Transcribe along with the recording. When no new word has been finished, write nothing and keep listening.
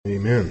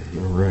Amen.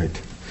 All right.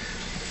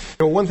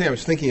 One thing I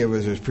was thinking of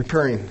as I was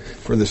preparing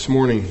for this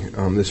morning,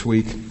 this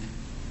week,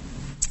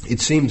 it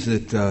seems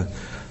that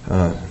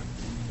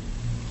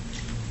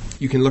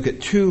you can look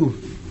at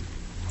two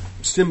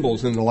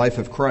symbols in the life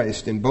of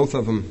Christ, and both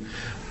of them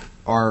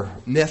are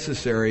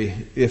necessary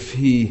if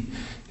he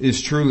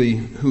is truly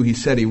who he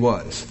said he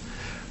was.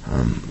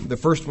 The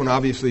first one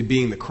obviously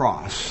being the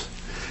cross.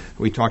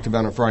 We talked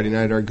about on Friday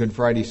night, our Good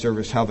Friday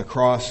service, how the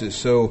cross is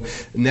so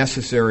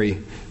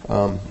necessary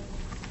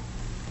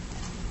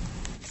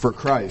for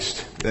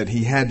Christ, that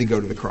he had to go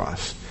to the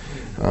cross.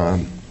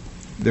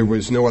 There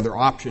was no other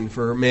option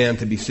for man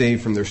to be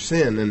saved from their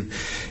sin.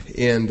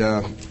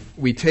 And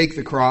we take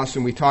the cross,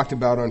 and we talked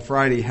about on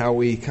Friday how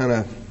we kind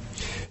of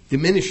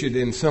diminish it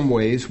in some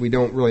ways. We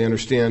don't really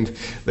understand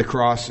the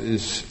cross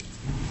is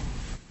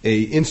an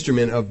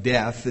instrument of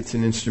death. It's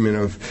an instrument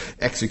of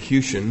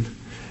execution.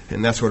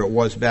 And that's what it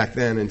was back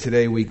then. And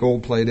today we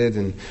gold plate it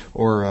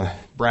or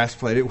brass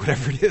plate it,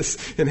 whatever it is,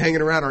 and hang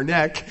it around our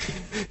neck,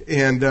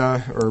 and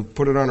or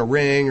put it on a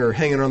ring or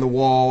hang it on the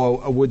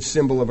wall, a wood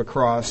symbol of a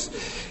cross.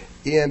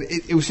 And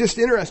it was just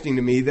interesting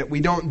to me that we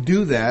don't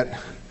do that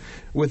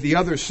with the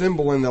other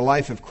symbol in the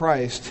life of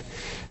Christ,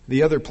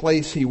 the other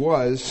place he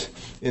was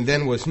and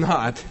then was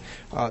not,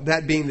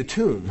 that being the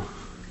tomb.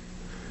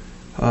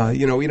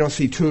 We don't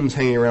see tombs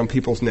hanging around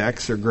people's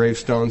necks or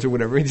gravestones or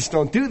whatever. We just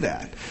don't do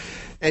that.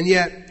 And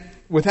yet,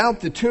 without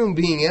the tomb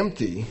being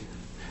empty,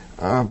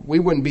 we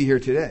wouldn't be here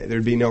today.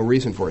 There'd be no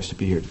reason for us to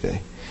be here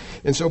today.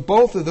 And so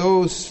both of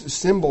those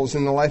symbols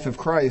in the life of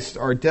Christ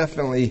are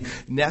definitely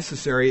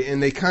necessary,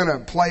 and they kind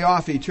of play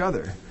off each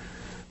other.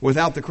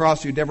 Without the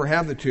cross, you'd never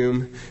have the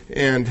tomb,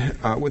 and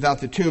without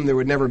the tomb, there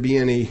would never be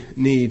any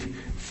need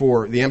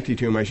for the empty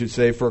tomb, I should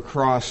say, for a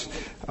cross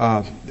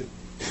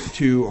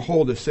to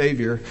hold a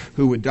Savior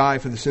who would die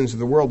for the sins of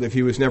the world if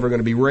he was never going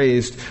to be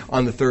raised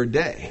on the third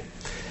day.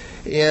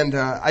 And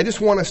I just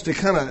want us to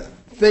kind of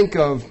think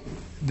of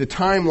the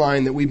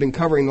timeline that we've been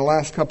covering the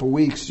last couple of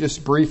weeks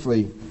just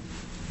briefly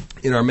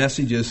in our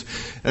messages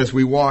as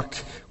we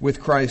walked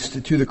with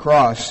Christ to the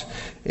cross.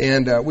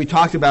 And we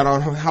talked about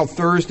on how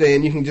Thursday,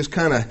 and you can just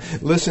kind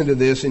of listen to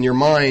this in your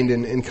mind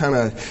and kind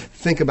of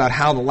think about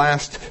how the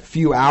last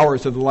few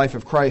hours of the life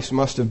of Christ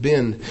must have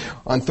been.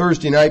 On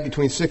Thursday night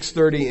between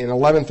 6:30 and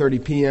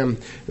 11:30 p.m.,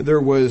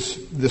 there was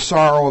the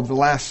sorrow of the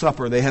Last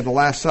Supper. They had the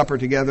Last Supper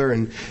together,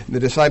 and the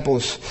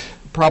disciples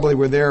probably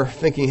were there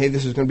thinking, hey,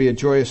 this is going to be a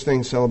joyous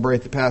thing,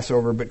 celebrate the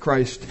Passover, but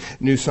Christ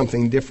knew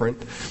something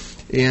different.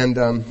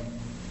 And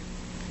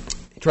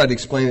he tried to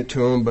explain it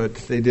to them, but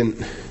they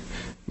didn't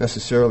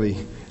necessarily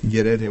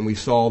get it, and we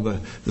saw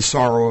the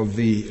sorrow of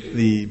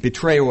the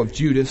betrayal of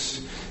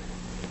Judas.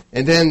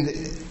 And then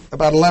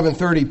about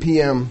 11:30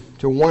 p.m.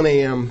 to 1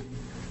 a.m.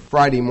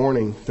 Friday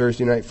morning,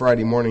 Thursday night,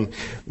 Friday morning,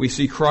 we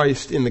see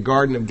Christ in the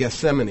Garden of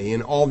Gethsemane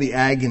and all the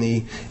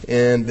agony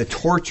and the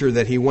torture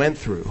that he went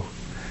through.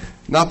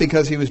 Not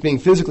because he was being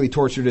physically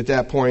tortured at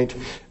that point,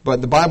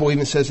 but the Bible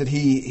even says that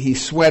he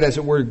sweat, as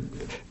it were,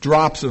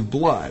 drops of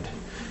blood.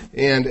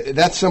 And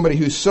that's somebody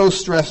who's so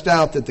stressed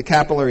out that the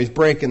capillaries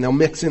break and they'll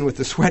mix in with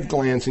the sweat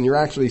glands and you're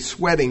actually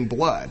sweating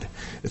blood.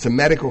 It's a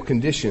medical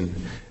condition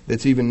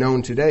that's even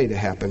known today to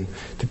happen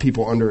to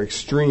people under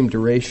extreme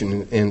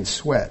duration and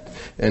sweat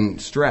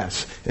and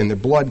stress. And the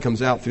blood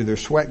comes out through their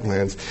sweat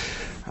glands.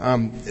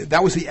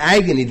 That was the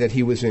agony that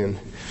he was in.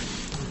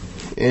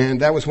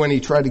 And that was when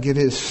he tried to get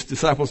his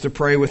disciples to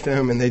pray with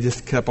him, and they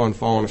just kept on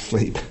falling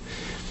asleep.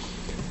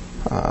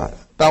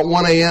 About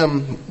 1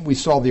 a.m., we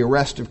saw the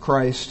arrest of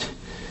Christ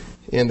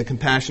and the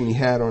compassion he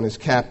had on his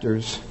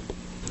captors.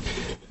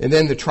 And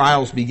then the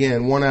trials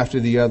began, one after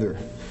the other.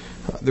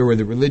 There were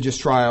the religious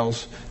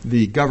trials,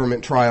 the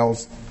government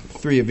trials,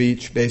 3 of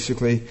each,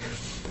 basically.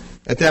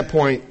 At that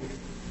point,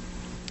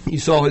 you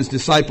saw his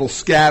disciples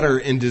scatter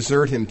and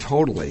desert him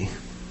totally.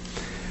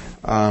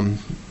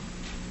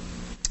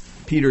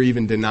 Peter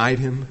even denied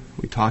him.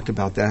 We talked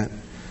about that.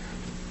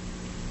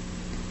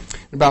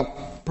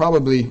 About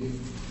probably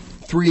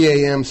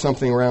 3 a.m.,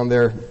 something around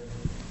there,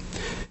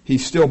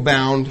 he's still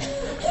bound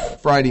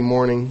Friday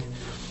morning.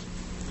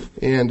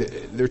 And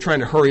they're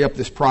trying to hurry up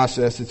this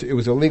process. It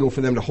was illegal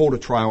for them to hold a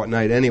trial at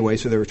night anyway,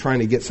 so they were trying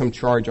to get some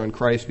charge on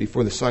Christ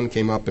before the sun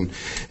came up and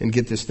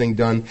get this thing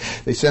done.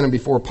 They sent him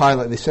before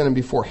Pilate. They sent him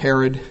before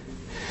Herod.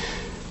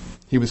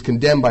 He was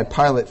condemned by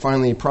Pilate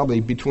finally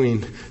probably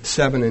between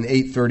 7 and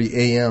 8:30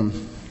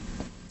 a.m.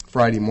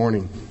 Friday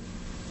morning.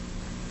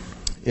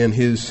 And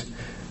his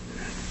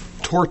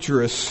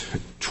torturous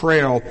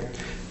trail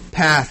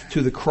path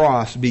to the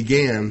cross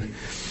began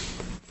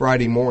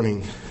Friday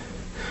morning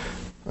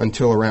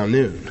until around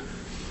noon,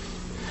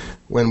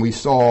 when we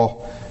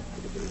saw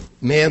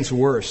man's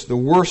worst, the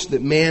worst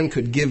that man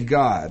could give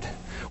God.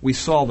 We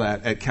saw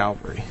that at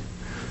Calvary.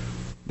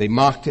 They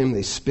mocked him,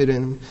 they spit in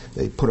him,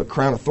 they put a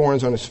crown of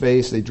thorns on his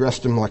face, they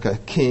dressed him like a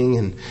king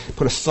and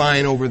put a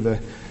sign over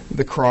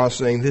the cross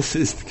saying, "This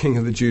is the King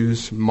of the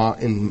Jews,"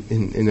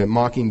 in a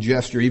mocking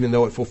gesture, even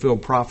though it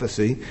fulfilled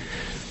prophecy.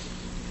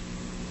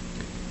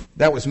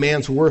 That was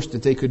man's worst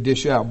that they could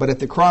dish out. But at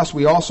the cross,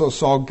 we also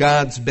saw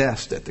God's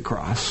best at the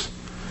cross.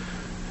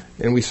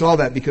 And we saw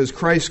that because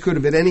Christ could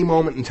have at any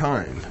moment in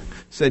time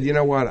said, you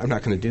know what, I'm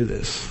not going to do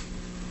this.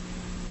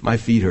 My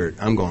feet hurt.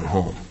 I'm going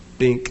home.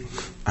 Bink,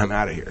 I'm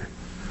out of here.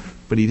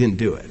 But he didn't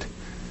do it.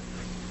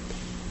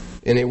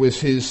 And it was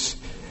his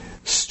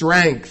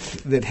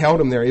strength that held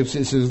him there. It was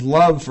his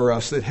love for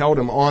us that held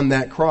him on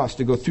that cross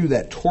to go through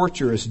that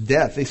torturous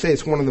death. They say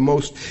it's one of the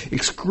most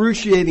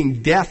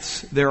excruciating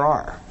deaths there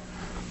are,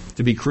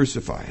 to be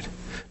crucified.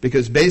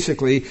 Because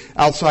basically,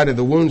 outside of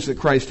the wounds that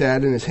Christ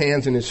had in his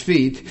hands and his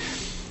feet,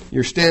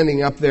 you're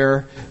standing up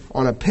there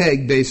on a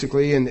peg,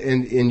 basically,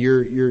 and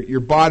your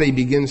body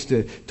begins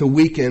to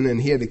weaken,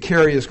 and he had to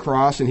carry his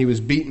cross, and he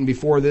was beaten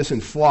before this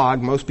and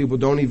flogged. Most people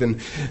don't even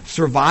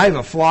survive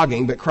a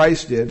flogging, but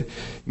Christ did.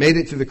 Made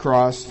it to the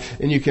cross,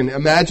 and you can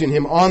imagine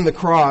him on the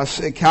cross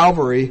at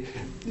Calvary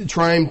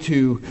trying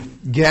to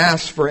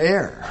gasp for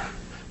air.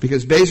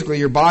 Because basically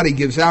your body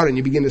gives out and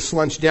you begin to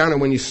slunch down,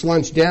 and when you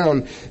slunch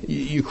down,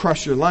 you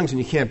crush your lungs and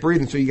you can't breathe,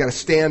 and so you got to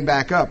stand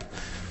back up.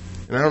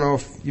 And I don't know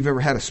if you've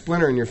ever had a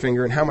splinter in your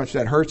finger and how much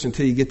that hurts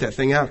until you get that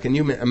thing out. Can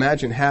you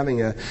imagine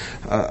having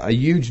a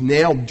huge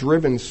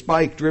nail-driven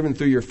spike driven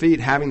through your feet,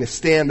 having to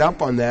stand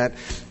up on that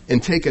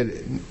and take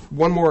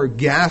one more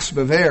gasp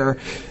of air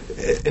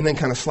and then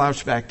kind of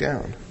slouch back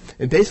down?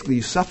 And basically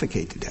you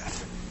suffocate to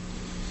death.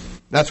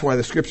 That's why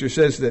the Scripture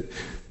says that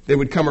they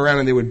would come around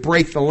and they would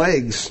break the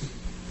legs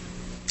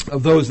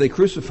of those they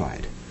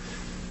crucified,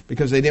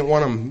 because they didn't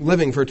want them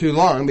living for too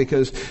long,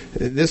 because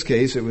in this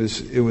case it was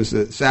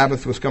the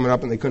Sabbath was coming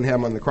up and they couldn't have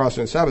them on the cross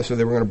on the Sabbath, so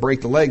they were going to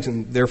break the legs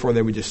and therefore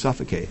they would just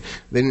suffocate.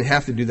 They didn't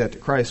have to do that to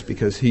Christ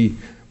because he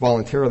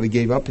voluntarily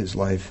gave up his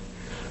life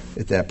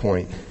at that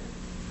point.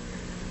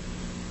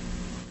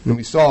 And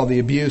we saw the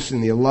abuse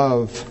and the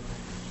love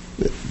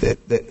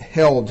that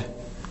held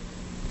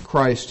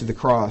Christ to the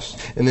cross.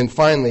 And then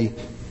finally,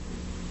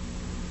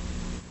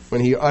 when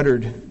he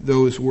uttered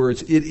those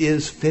words, "It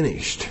is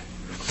finished."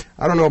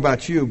 I don't know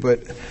about you,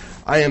 but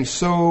I am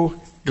so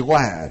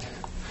glad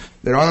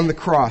that on the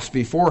cross,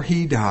 before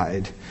he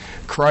died,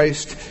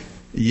 Christ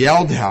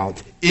yelled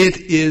out, "It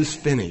is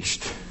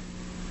finished."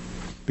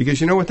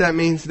 Because you know what that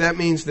means? That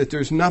means that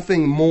there's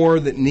nothing more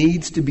that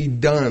needs to be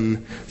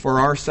done for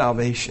our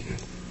salvation.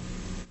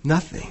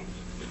 Nothing.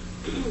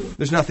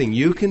 There's nothing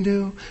you can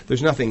do.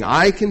 There's nothing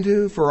I can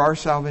do for our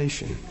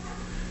salvation.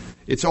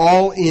 It's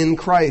all in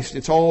Christ.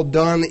 It's all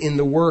done in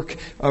the work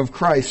of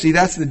Christ. See,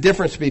 that's the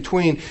difference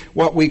between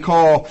what we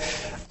call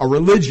a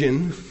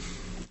religion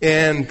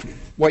and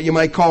what you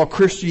might call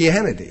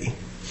Christianity.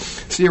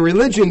 See, a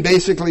religion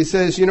basically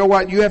says, you know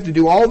what, you have to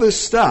do all this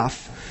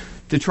stuff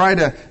to try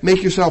to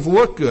make yourself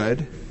look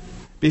good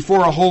before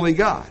a holy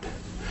God.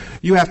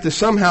 You have to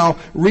somehow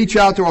reach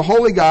out to a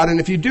holy God, and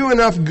if you do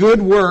enough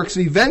good works,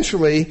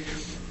 eventually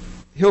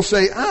he'll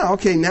say,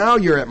 okay, now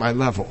you're at my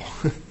level.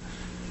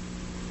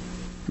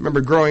 I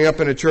remember growing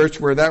up in a church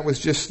where that was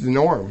just the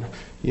norm.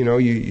 You know,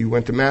 you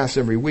went to Mass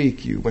every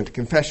week, you went to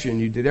confession,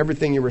 you did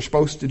everything you were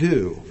supposed to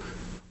do,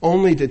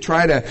 only to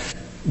try to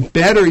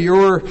better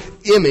your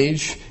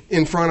image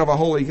in front of a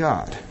holy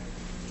God.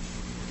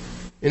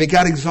 And it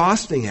got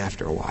exhausting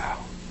after a while.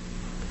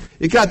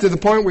 It got to the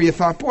point where you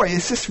thought, boy,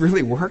 is this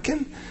really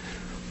working?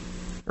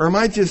 Or am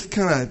I just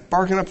kind of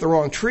barking up the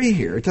wrong tree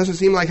here? It doesn't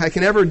seem like I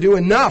can ever do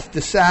enough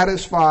to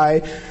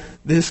satisfy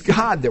this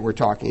God that we're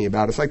talking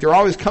about. It's like they're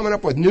always coming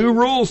up with new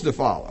rules to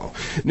follow,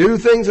 new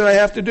things that I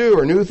have to do,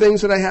 or new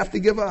things that I have to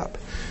give up.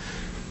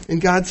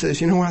 And God says,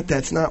 you know what?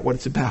 That's not what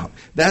it's about.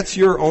 That's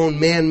your own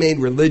man-made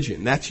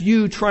religion. That's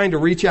you trying to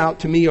reach out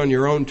to me on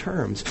your own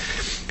terms.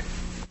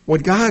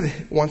 What God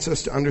wants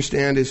us to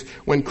understand is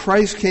when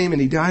Christ came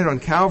and he died on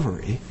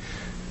Calvary,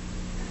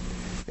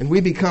 and we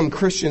become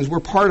Christians, we're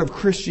part of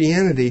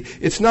Christianity.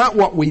 It's not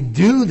what we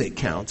do that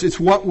counts. It's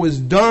what was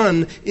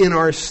done in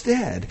our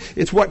stead.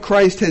 It's what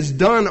Christ has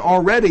done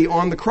already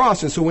on the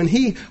cross. And so when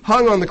he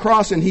hung on the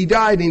cross and he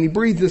died and he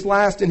breathed his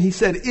last and he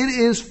said, "It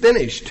is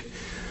finished,"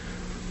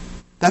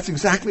 that's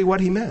exactly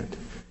what he meant.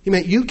 He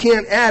meant you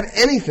can't add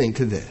anything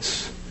to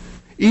this.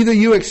 Either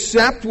you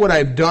accept what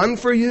I've done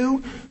for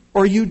you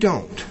or you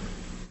don't.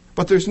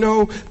 But there's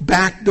no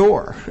back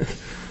door.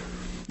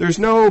 There's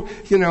no,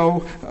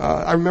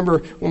 I remember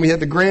when we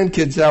had the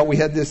grandkids out, we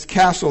had this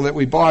castle that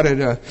we bought at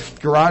a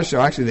garage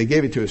sale. Actually, they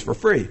gave it to us for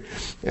free.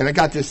 And I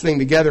got this thing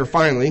together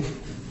finally.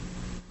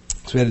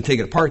 So we had to take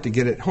it apart to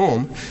get it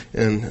home.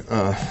 And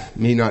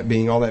me not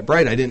being all that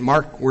bright, I didn't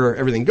mark where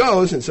everything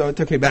goes. And so it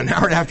took me about an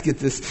hour and a half to get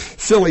this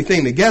silly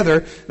thing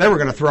together. Then we're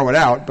going to throw it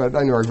out, but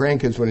I knew our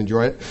grandkids would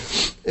enjoy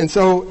it. And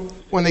so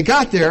when they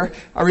got there,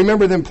 I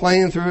remember them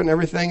playing through it and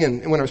everything.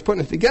 And when I was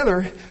putting it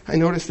together, I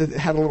noticed that it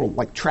had a little,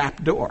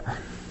 trap door.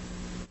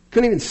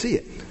 Couldn't even see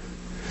it.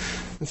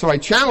 And so I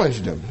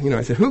challenged him.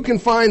 I said, who can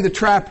find the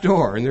trap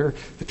door? And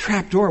the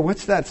trap door,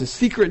 what's that? It's a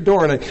secret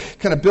door. And I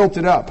kind of built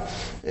it up.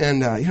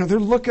 And, they're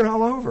looking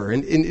all over.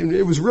 And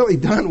it was really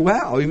done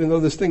well, even though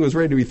this thing was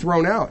ready to be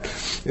thrown out.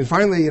 And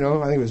finally,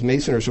 I think it was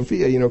Mason or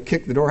Sophia,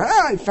 kicked the door.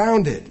 I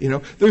found it.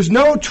 There's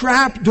no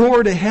trap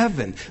door to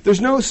heaven.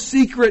 There's no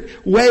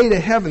secret way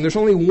to heaven. There's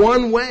only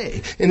one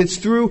way. And it's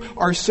through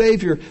our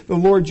Savior, the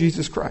Lord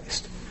Jesus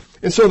Christ.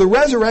 And so the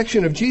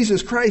resurrection of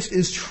Jesus Christ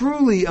is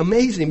truly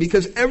amazing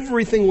because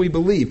everything we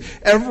believe,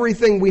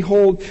 everything we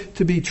hold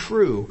to be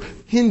true,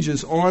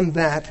 hinges on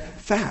that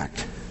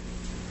fact.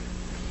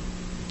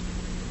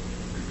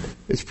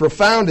 It's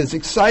profound, it's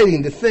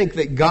exciting to think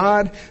that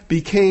God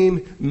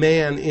became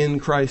man in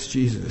Christ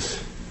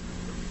Jesus.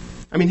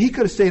 I mean, he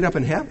could have stayed up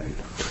in heaven.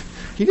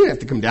 He didn't have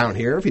to come down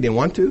here if he didn't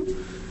want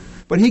to.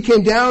 But he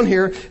came down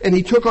here and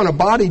he took on a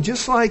body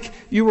just like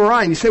you or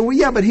I. And you say, well,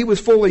 yeah, but he was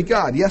fully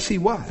God. Yes, he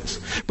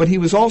was. But he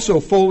was also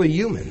fully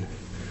human.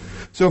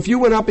 So if you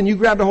went up and you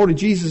grabbed a hold of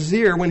Jesus'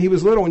 ear when he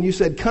was little and you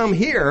said, come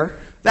here,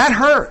 that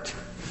hurt.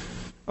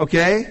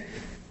 Okay?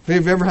 If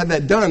you've ever had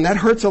that done, that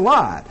hurts a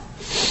lot.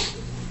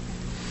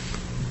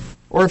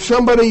 Or if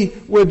somebody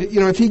would,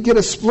 if he'd get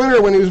a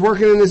splinter when he was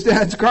working in his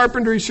dad's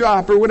carpentry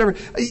shop or whatever,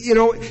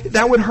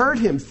 that would hurt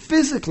him.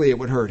 Physically, it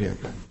would hurt him.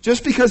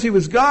 Just because he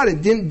was God,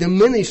 it didn't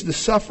diminish the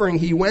suffering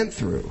he went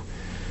through.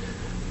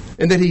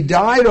 And that he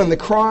died on the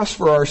cross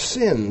for our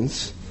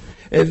sins.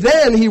 And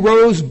then he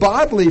rose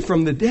bodily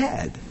from the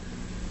dead.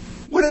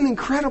 What an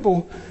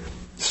incredible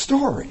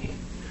story.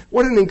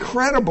 What an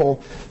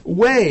incredible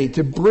way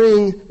to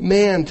bring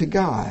man to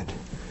God.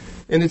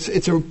 And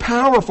it's a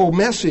powerful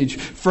message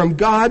from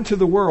God to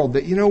the world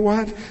that, you know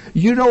what?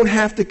 You don't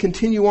have to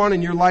continue on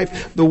in your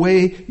life the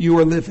way you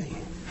are living.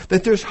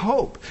 That there's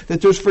hope,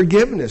 that there's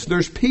forgiveness,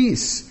 there's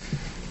peace,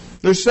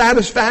 there's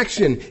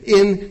satisfaction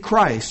in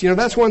Christ.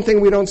 That's one thing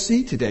we don't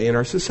see today in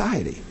our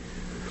society.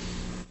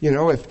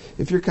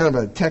 If you're kind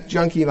of a tech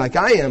junkie like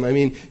I am,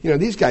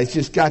 these guys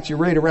just got you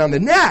right around the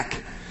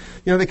neck.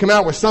 They come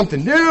out with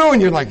something new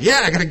and you're like,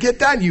 yeah, I got to get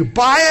that, and you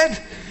buy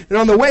it. And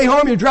on the way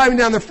home, you're driving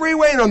down the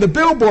freeway, and on the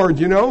billboard,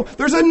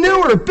 there's a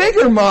newer,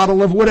 bigger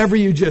model of whatever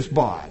you just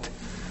bought.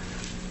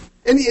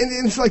 And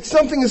it's like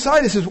something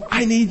inside us says,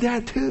 I need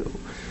that too.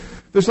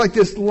 There's like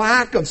this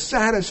lack of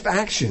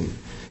satisfaction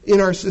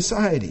in our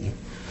society.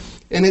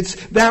 And it's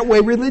that way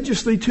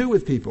religiously too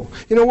with people.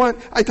 You know what?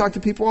 I talk to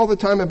people all the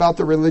time about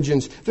the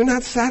religions. They're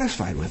not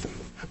satisfied with them.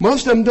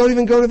 Most of them don't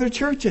even go to their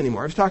church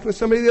anymore. I was talking to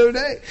somebody the other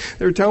day.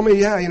 They were telling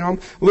me, I'm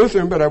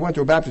Lutheran, but I went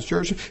to a Baptist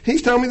church.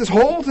 He's telling me this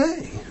whole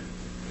thing.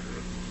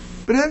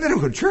 But they don't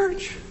go to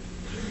church.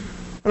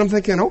 And I'm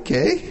thinking,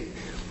 okay,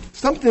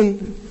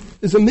 something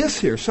is amiss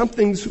here.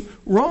 Something's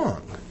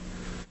wrong.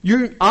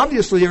 You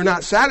obviously are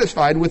not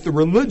satisfied with the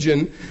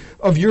religion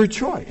of your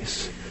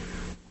choice.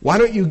 Why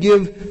don't you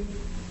give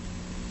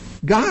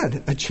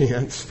God a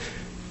chance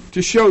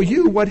to show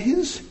you what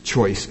his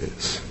choice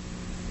is?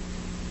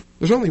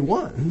 There's only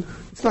one.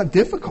 It's not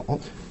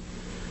difficult.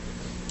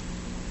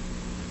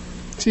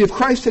 See, if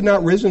Christ had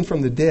not risen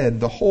from the dead,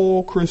 the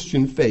whole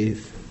Christian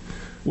faith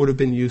would have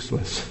been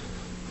useless.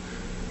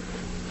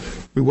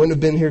 We wouldn't have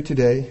been here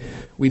today.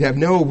 We'd have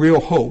no real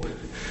hope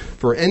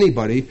for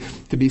anybody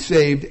to be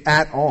saved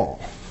at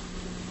all.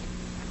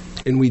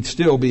 And we'd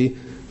still be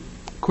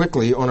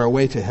quickly on our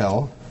way to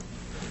hell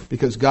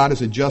because God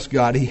is a just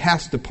God. He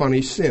has to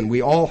punish sin.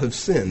 We all have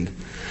sinned.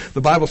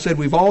 The Bible said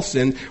we've all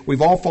sinned.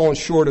 We've all fallen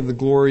short of the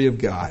glory of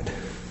God.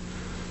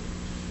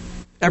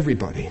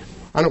 Everybody.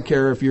 I don't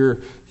care if you're,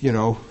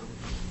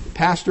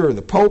 pastor or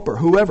the Pope or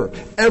whoever.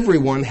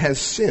 Everyone has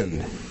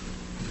sinned.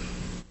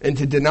 And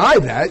to deny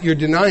that, you're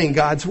denying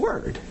God's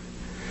word.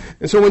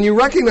 And so when you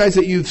recognize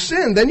that you've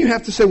sinned, then you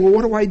have to say, well,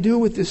 what do I do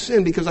with this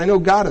sin? Because I know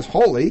God is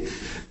holy.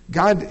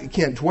 God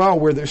can't dwell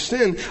where there's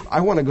sin.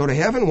 I want to go to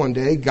heaven one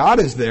day. God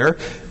is there.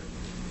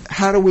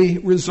 How do we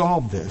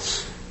resolve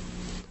this?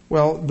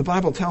 Well, the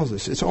Bible tells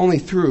us it's only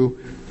through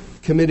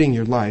committing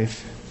your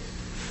life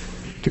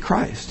to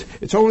Christ.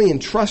 It's only in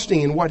trusting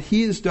in what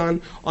he has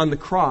done on the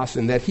cross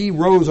and that he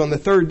rose on the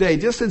third day,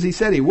 just as he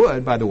said he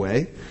would, by the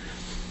way.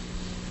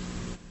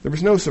 There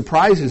was no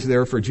surprises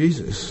there for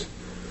Jesus.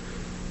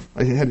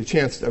 I had a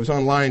chance, I was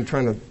online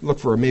trying to look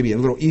for maybe a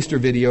little Easter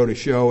video to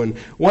show, and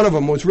one of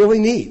them was really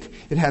neat.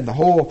 It had the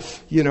whole,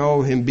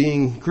 him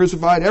being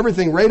crucified,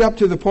 everything right up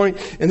to the point,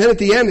 and then at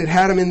the end it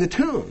had him in the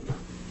tomb.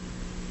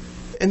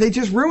 And they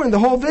just ruined the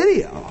whole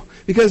video.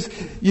 Because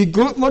you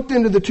looked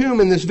into the tomb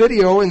in this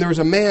video and there was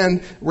a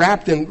man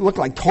wrapped in, looked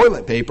like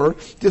toilet paper,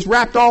 just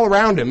wrapped all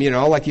around him,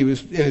 like he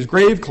was in his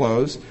grave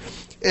clothes.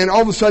 And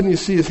all of a sudden you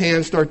see his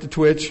hands start to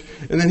twitch,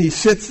 and then he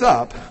sits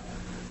up,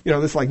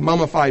 this like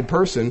mummified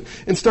person,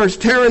 and starts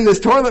tearing this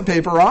toilet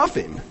paper off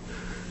him.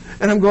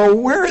 And I'm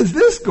going, where is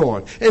this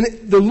going? And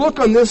the look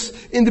on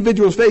this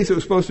individual's face, it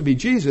was supposed to be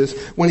Jesus,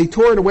 when he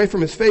tore it away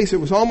from his face, it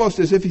was almost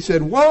as if he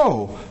said,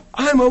 whoa,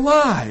 I'm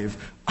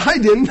alive. I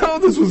didn't know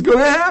this was going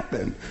to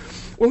happen.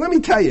 Well, let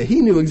me tell you,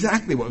 he knew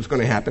exactly what was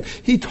going to happen.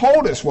 He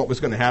told us what was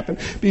going to happen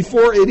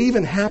before it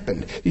even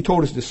happened. He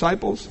told his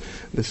disciples.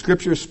 The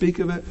scriptures speak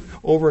of it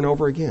over and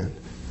over again.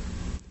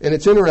 And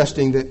it's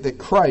interesting that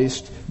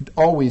Christ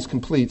always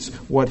completes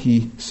what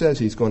he says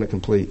he's going to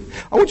complete.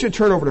 I want you to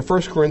turn over to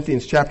 1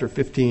 Corinthians chapter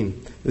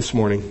 15 this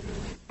morning.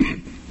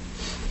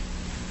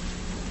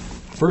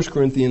 1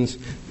 Corinthians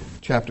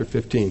chapter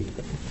 15.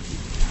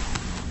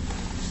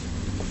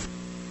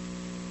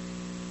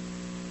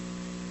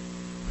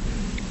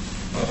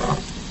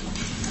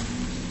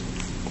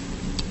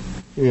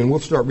 And we'll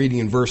start reading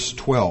in verse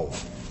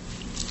 12.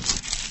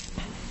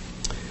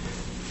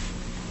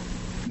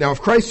 Now,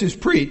 if Christ is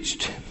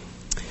preached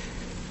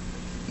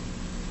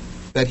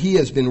that he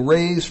has been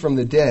raised from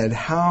the dead,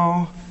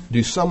 how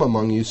do some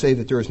among you say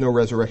that there is no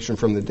resurrection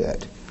from the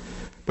dead?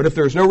 But if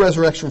there is no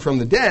resurrection from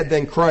the dead,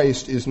 then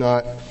Christ is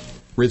not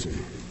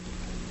risen.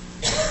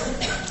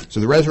 So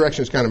the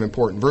resurrection is kind of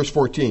important. Verse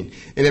 14.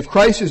 And if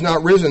Christ is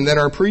not risen, then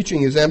our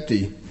preaching is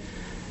empty,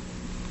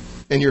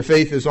 and your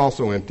faith is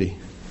also empty.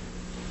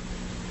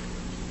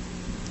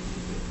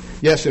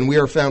 Yes, and we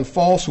are found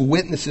false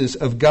witnesses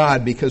of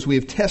God, because we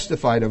have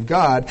testified of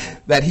God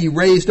that he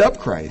raised up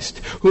Christ,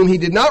 whom he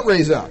did not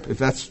raise up, if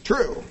that's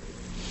true.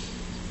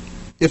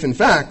 If in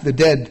fact the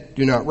dead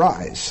do not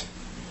rise.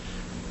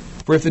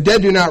 For if the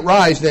dead do not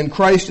rise, then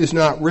Christ is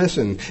not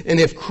risen. And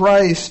if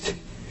Christ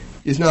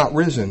is not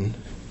risen,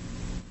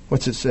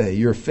 what's it say?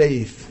 Your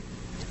faith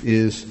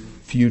is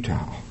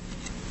futile.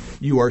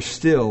 You are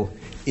still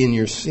in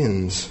your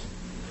sins.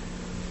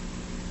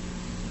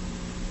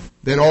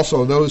 Then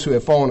also those who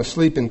have fallen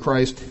asleep in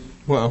Christ,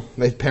 well,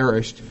 they've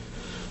perished.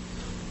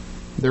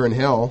 They're in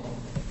hell.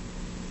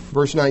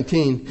 Verse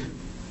 19,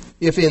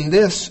 if in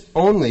this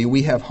only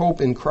we have hope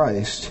in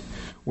Christ,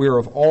 we are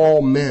of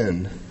all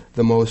men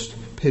the most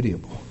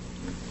pitiable.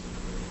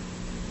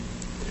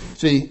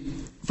 See,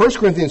 1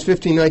 Corinthians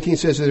 15:19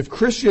 says that if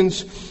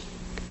Christians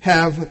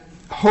have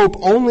hope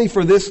only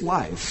for this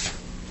life,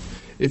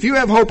 if you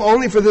have hope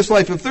only for this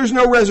life, if there's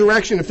no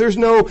resurrection, if there's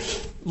no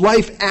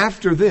life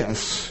after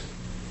this,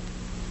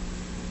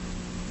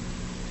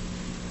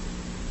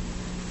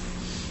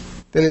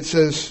 then it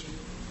says,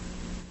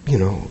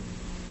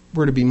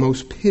 we're to be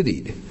most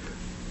pitied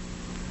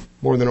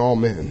more than all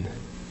men.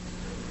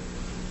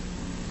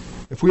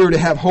 If we were to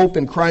have hope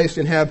in Christ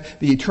and have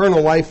the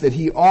eternal life that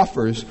he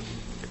offers,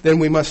 then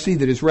we must see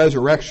that his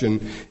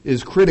resurrection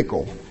is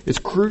critical. It's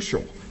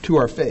crucial to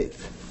our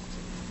faith.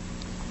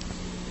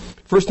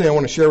 First thing I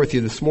want to share with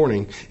you this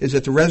morning is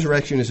that the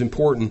resurrection is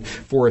important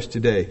for us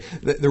today.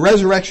 The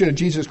resurrection of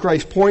Jesus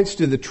Christ points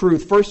to the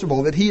truth, first of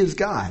all, that he is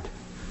God.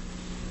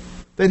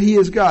 That he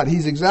is God.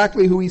 He's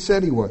exactly who he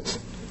said he was.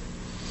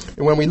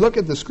 And when we look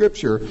at the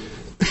scripture,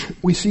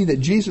 we see that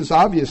Jesus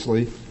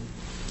obviously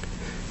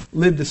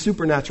lived a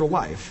supernatural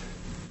life.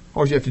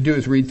 All you have to do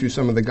is read through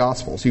some of the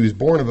Gospels. He was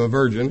born of a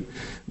virgin.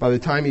 By the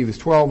time he was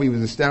 12, he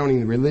was astounding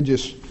the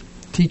religious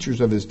teachers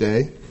of his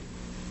day.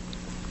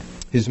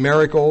 His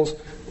miracles,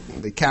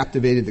 they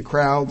captivated the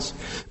crowds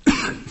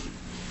and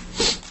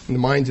the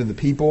minds of the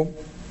people.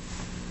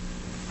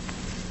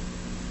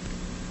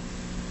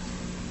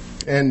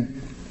 And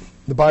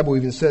the Bible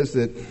even says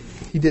that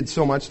he did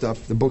so much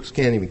stuff, the books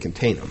can't even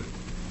contain him.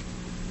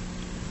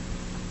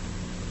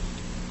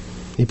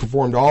 He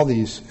performed all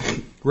these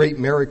great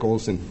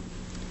miracles, and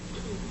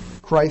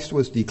Christ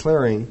was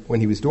declaring, when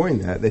he was doing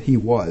that he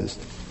was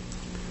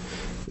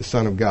the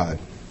Son of God.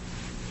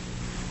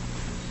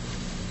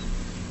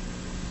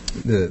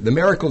 The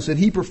miracles that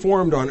he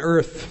performed on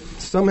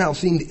earth somehow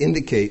seemed to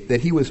indicate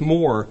that he was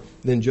more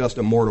than just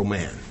a mortal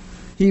man.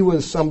 He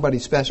was somebody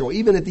special,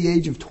 even at the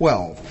age of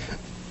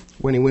 12.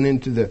 When he went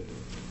into the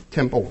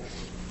temple,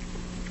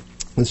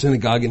 the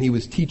synagogue, and he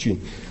was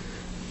teaching.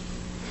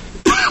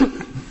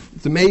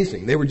 It's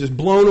amazing. They were just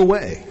blown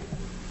away.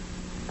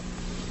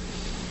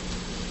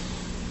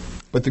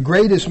 But the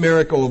greatest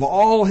miracle of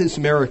all his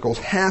miracles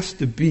has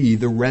to be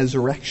the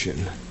resurrection.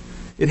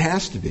 It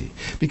has to be.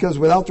 Because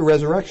without the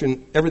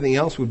resurrection, everything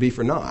else would be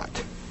for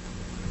naught.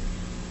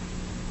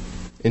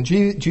 And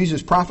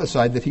Jesus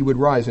prophesied that he would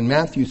rise. In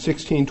Matthew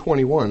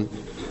 16:21,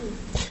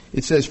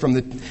 it says, from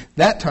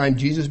that time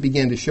Jesus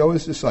began to show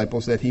his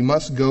disciples that he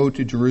must go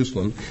to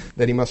Jerusalem,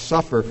 that he must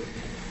suffer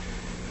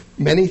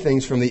many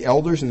things from the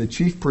elders and the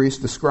chief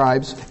priests, the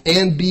scribes,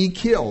 and be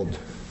killed,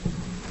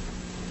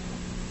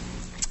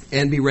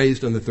 and be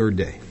raised on the third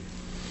day.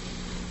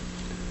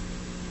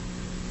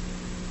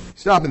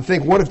 Stop and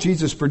think, what if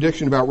Jesus'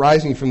 prediction about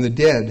rising from the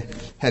dead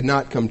had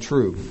not come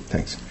true?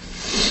 Thanks.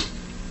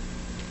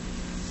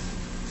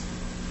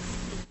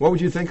 What would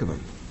you think of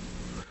him?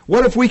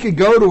 What if we could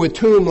go to a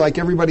tomb like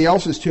everybody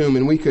else's tomb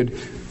and we could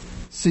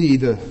see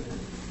the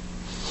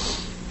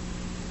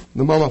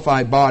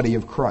mummified body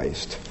of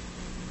Christ?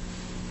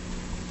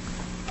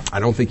 I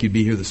don't think you'd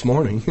be here this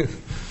morning.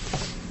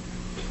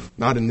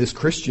 Not in this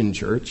Christian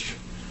church.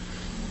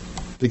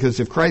 Because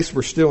if Christ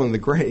were still in the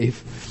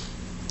grave,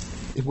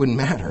 it wouldn't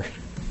matter.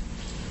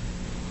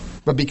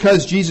 But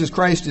because Jesus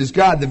Christ is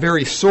God, the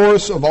very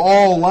source of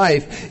all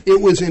life,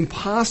 it was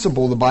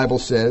impossible, the Bible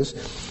says,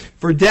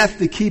 for death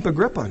to keep a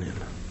grip on him.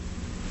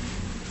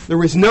 There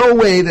was no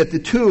way that the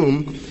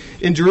tomb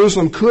in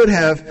Jerusalem could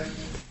have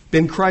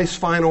been Christ's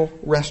final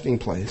resting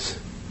place.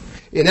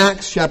 In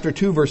Acts chapter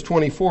 2, verse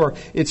 24,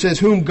 it says,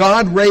 whom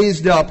God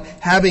raised up,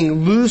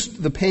 having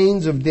loosed the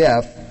pains of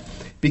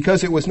death,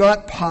 because it was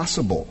not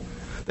possible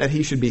that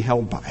he should be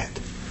held by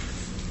it.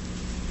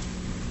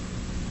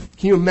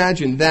 Can you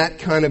imagine that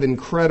kind of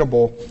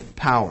incredible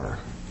power?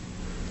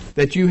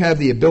 That you have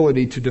the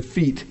ability to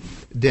defeat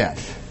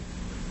death.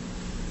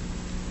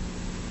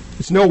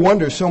 It's no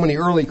wonder so many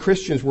early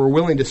Christians were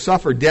willing to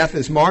suffer death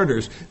as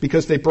martyrs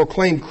because they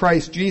proclaimed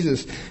Christ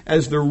Jesus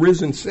as the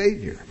risen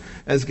Savior,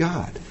 as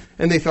God.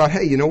 And they thought,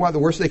 hey, you know what? The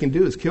worst they can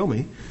do is kill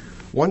me.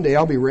 One day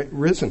I'll be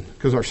risen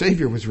because our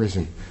Savior was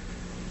risen.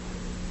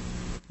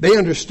 They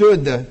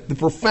understood the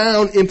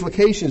profound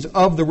implications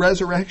of the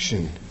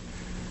resurrection.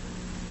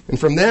 And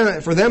for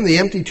them, the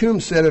empty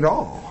tomb said it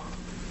all.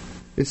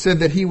 It said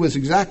that he was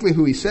exactly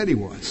who he said he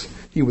was.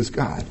 He was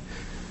God.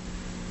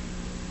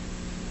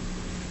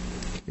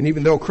 And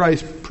even though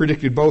Christ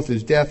predicted both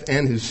his death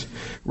and his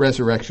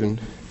resurrection,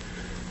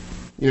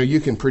 you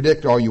can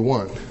predict all you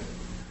want.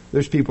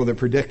 There's people that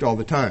predict all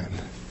the time.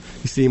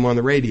 You see him on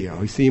the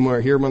radio. You see him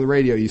or hear him on the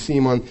radio. You see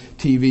him on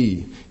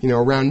TV.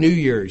 Around New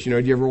Year's. Do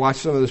you ever watch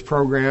some of those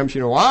programs?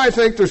 Well, I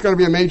think there's going to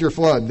be a major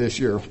flood this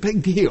year.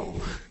 Big deal.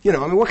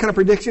 What kind of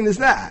prediction is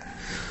that?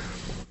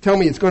 Tell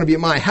me it's going to be at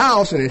my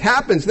house and it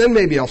happens, then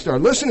maybe I'll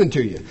start listening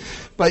to you.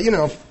 But,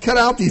 cut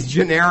out these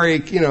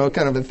generic, kind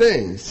of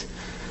things.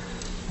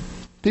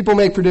 People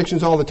make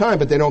predictions all the time,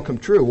 but they don't come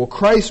true. Well,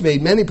 Christ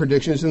made many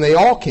predictions and they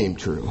all came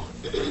true.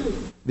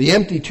 The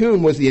empty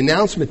tomb was the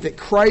announcement that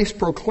Christ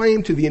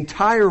proclaimed to the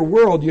entire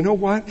world, you know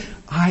what?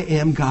 I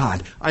am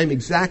God. I am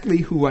exactly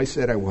who I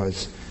said I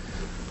was.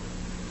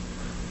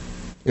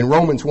 In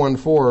Romans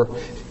 1:4,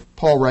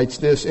 Paul writes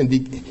this, and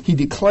he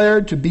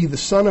declared to be the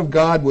Son of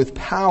God with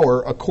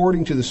power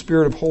according to the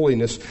Spirit of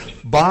holiness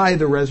by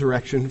the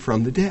resurrection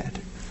from the dead.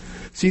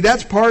 See,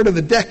 that's part of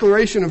the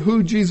declaration of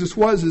who Jesus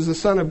was as the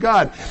Son of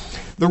God.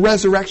 The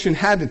resurrection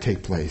had to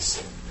take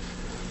place.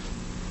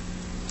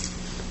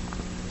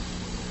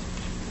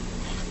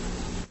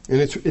 And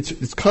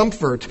it's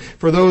comfort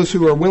for those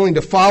who are willing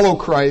to follow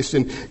Christ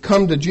and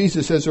come to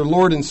Jesus as their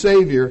Lord and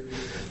Savior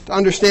to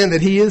understand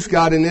that he is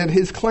God and that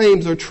his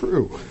claims are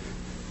true.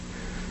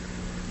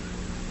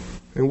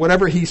 And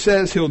whatever he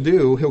says he'll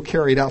do, he'll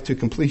carry it out to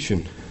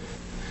completion.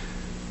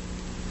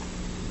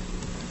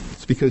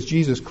 It's because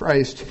Jesus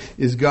Christ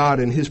is God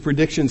and his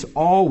predictions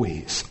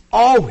always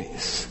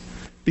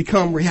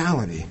become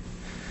reality.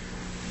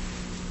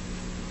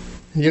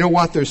 You know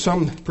what? There's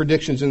some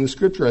predictions in the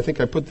Scripture. I think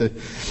I put the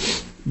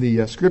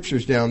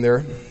Scriptures down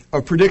there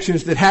of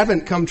predictions that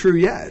haven't come true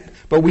yet,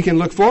 but we can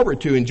look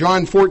forward to. In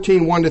John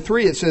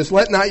 14:1-3, it says,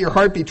 let not your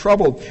heart be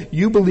troubled.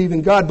 You believe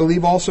in God,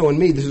 believe also in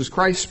me. This is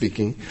Christ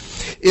speaking.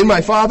 In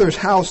my Father's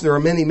house there are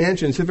many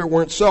mansions. If it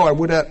weren't so, I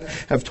would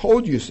have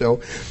told you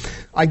so.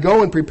 I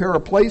go and prepare a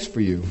place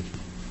for you.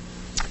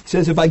 It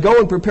says, if I go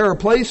and prepare a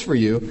place for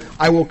you,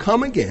 I will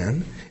come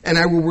again, and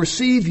I will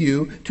receive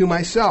you to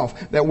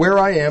myself, that where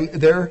I am,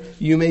 there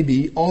you may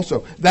be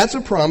also. That's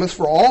a promise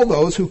for all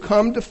those who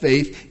come to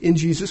faith in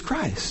Jesus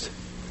Christ.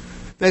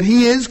 That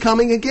he is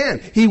coming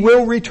again. He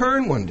will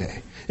return one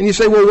day. And you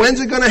say, well, when's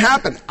it going to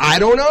happen? I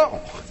don't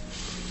know.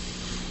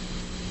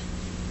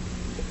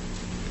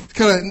 It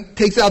kind of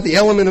takes out the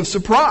element of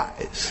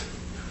surprise.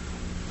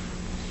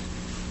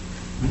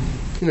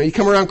 You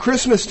come around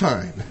Christmas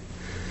time.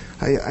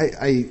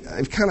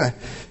 I've kind of,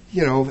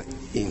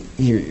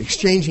 you're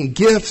exchanging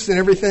gifts and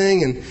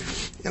everything, and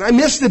I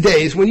miss the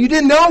days when you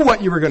didn't know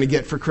what you were going to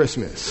get for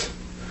Christmas.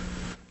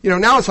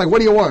 Now it's like, what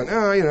do you want?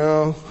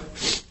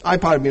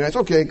 iPod would be nice.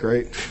 Okay,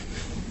 great.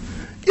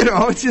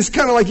 It's just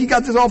kind of like you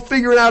got this all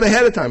figured out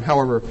ahead of time.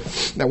 However,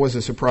 that was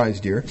a surprise,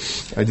 dear.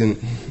 I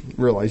didn't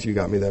realize you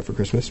got me that for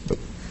Christmas, but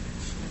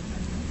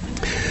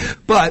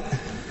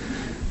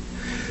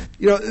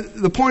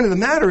the point of the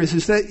matter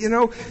is that,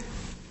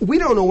 we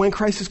don't know when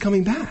Christ is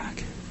coming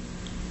back.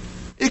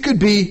 It could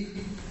be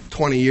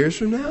 20 years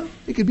from now.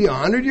 It could be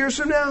 100 years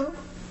from now.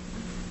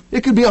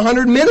 It could be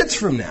 100 minutes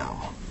from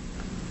now.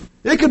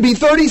 It could be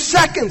 30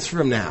 seconds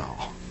from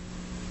now.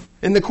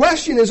 And the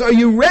question is, are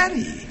you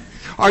ready?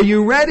 Are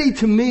you ready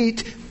to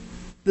meet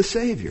the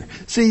Savior?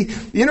 See,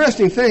 the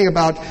interesting thing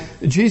about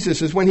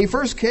Jesus is when he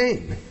first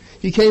came,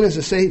 he came as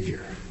a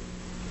Savior.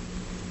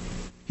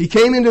 He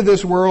came into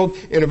this world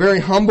in a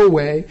very humble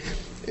way.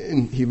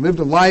 And he lived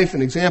a life,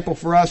 an example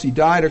for us. He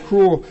died a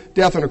cruel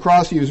death on a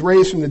cross. He was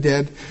raised from the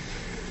dead.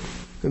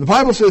 And the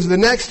Bible says the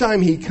next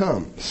time he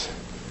comes,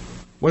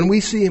 when we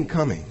see him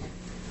coming,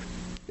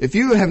 if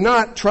you have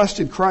not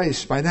trusted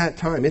Christ by that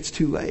time, it's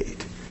too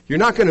late. You're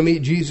not going to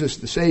meet Jesus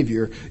the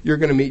Savior. You're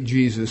going to meet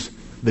Jesus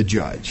the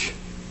Judge.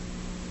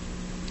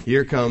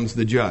 Here comes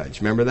the Judge.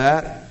 Remember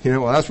that?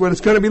 That's what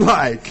it's going to be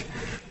like.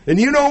 And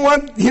you don't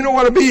want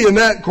to be in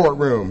that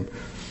courtroom.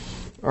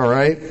 All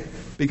right?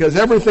 Because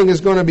everything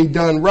is going to be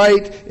done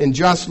right and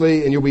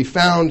justly, and you'll be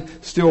found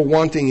still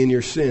wanting in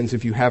your sins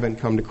if you haven't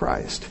come to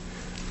Christ.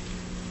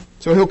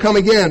 So he'll come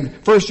again.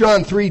 1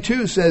 John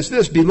 3:2 says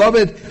this,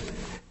 Beloved,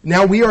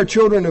 now we are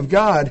children of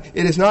God.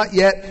 It has not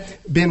yet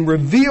been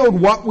revealed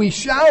what we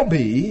shall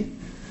be,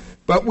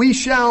 but we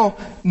shall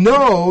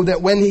know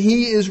that when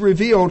he is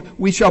revealed,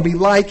 we shall be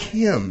like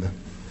him,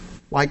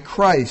 like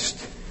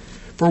Christ.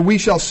 For we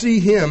shall see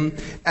him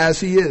as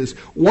he is.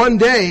 One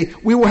day,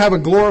 we will have a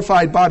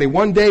glorified body.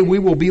 One day, we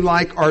will be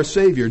like our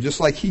Savior,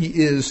 just like he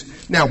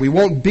is now. We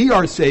won't be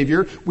our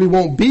Savior. We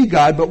won't be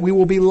God, but we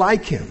will be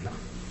like him.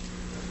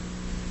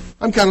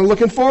 I'm kind of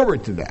looking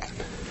forward to that.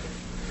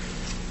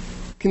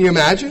 Can you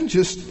imagine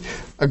just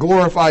a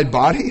glorified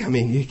body? I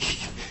mean, you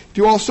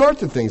do all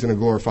sorts of things in a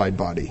glorified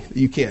body that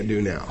you can't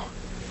do now.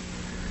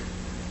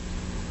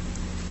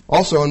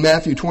 Also, in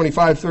Matthew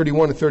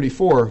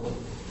 25:31-34,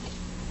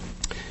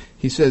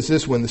 he says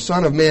this, When the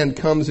Son of Man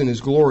comes in his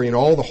glory and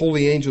all the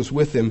holy angels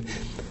with him,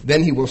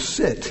 then he will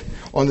sit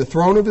on the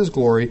throne of his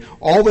glory.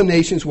 All the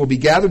nations will be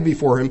gathered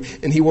before him,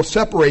 and he will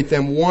separate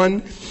them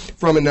one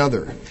from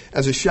another,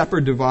 as a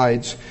shepherd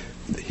divides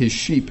his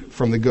sheep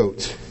from the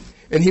goats.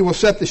 And he will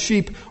set the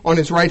sheep on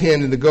his right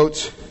hand and the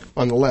goats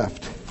on the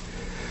left.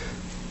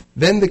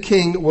 Then the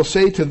king will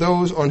say to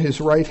those on his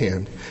right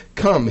hand,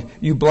 Come,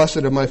 you blessed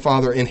of my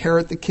Father,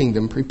 inherit the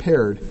kingdom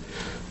prepared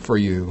for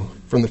you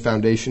from the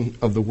foundation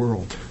of the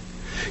world.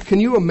 Can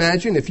you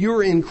imagine if you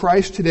were in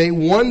Christ today,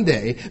 one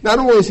day, not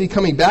only is he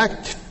coming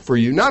back for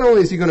you, not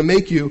only is he going to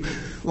make you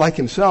like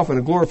himself in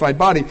a glorified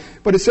body,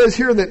 but it says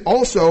here that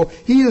also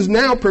he is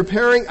now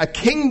preparing a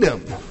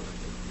kingdom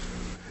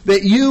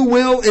that you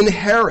will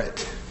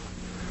inherit.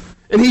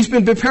 And he's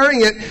been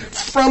preparing it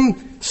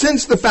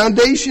since the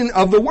foundation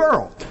of the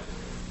world.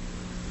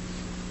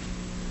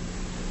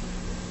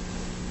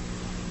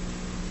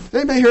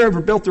 Anybody here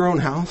ever built their own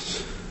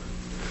house?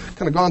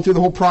 Kind of gone through the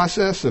whole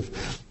process of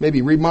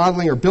maybe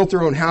remodeling or built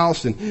their own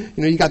house, and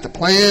you got the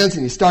plans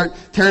and you start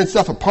tearing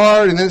stuff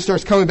apart, and then it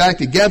starts coming back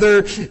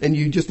together, and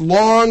you just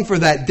long for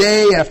that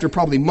day after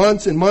probably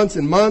months and months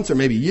and months, or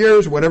maybe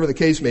years, or whatever the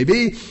case may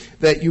be,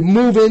 that you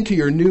move into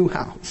your new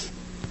house.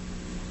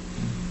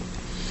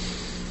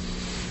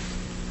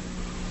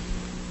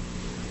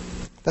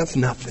 That's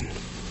nothing.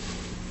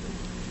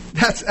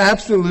 That's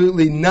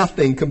absolutely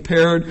nothing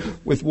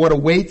compared with what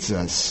awaits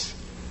us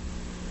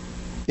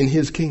in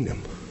his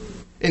kingdom.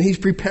 And he's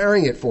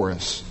preparing it for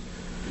us,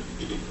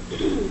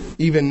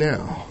 even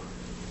now.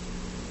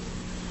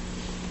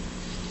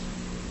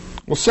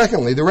 Well,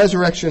 secondly, the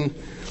resurrection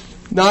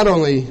not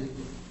only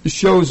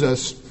shows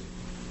us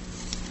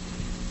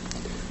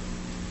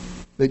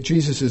that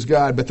Jesus is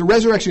God, but the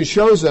resurrection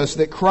shows us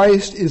that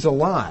Christ is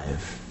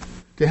alive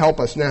to help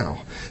us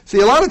now.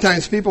 See, a lot of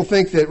times people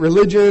think that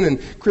religion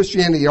and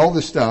Christianity, all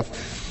this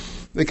stuff,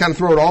 they kind of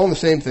throw it all in the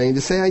same thing.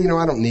 They say, I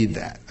don't need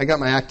that. I got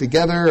my act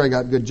together. I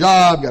got a good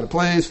job, got a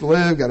place to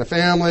live, got a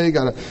family,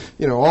 got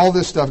all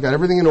this stuff, got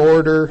everything in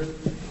order.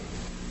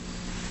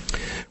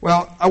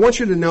 Well, I want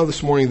you to know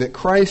this morning that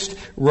Christ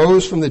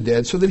rose from the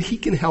dead so that he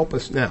can help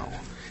us now.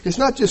 It's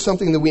not just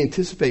something that we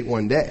anticipate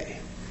one day,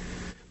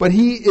 but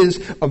he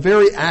is a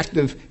very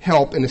active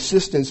help and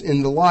assistance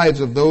in the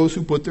lives of those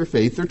who put their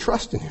faith, their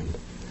trust in him.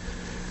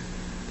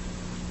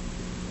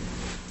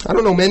 I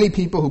don't know many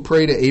people who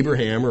pray to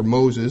Abraham or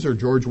Moses or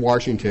George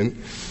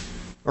Washington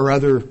or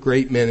other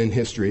great men in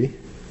history.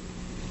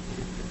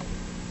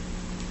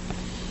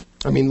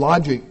 I mean,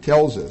 logic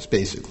tells us,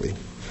 basically,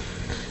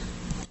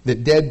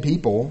 that dead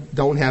people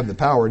don't have the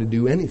power to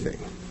do anything.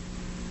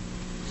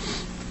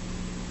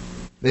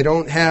 They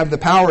don't have the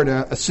power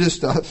to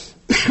assist us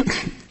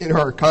in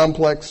our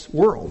complex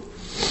world.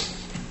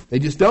 They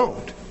just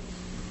don't.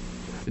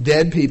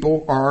 Dead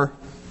people are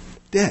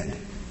dead.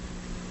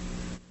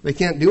 They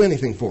can't do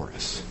anything for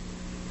us.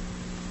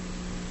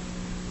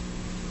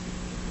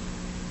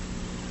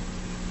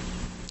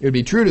 It would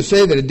be true to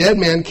say that a dead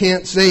man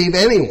can't save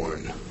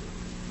anyone.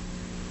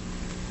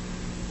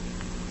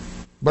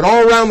 But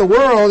all around the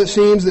world, it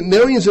seems that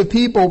millions of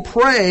people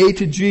pray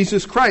to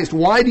Jesus Christ.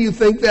 Why do you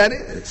think that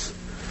is?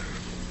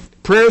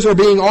 Prayers are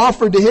being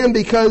offered to him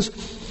because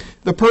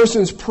the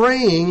person's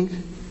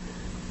praying,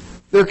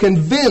 they're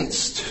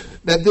convinced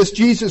that this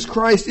Jesus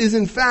Christ is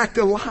in fact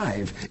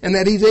alive and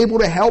that he's able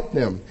to help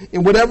them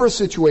in whatever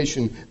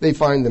situation they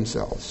find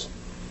themselves.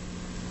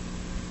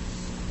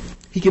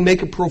 He can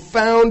make a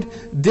profound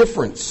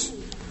difference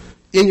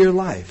in your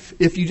life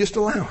if you just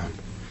allow him.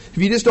 If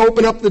you just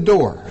open up the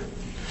door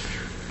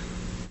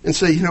and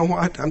say, you know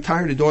what, I'm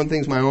tired of doing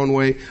things my own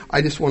way.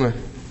 I just want to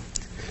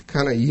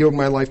kind of yield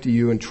my life to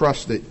you and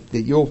trust that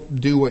you'll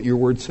do what your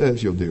word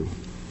says you'll do.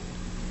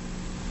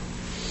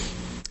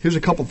 Here's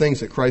a couple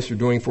things that Christ are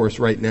doing for us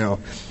right now.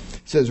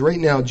 It says right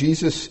now,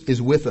 Jesus is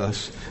with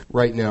us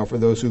right now for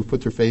those who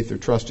put their faith or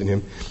trust in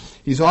him.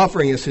 He's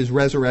offering us his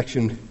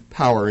resurrection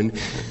power. And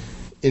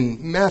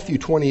in Matthew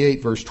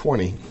 28, verse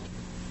 20,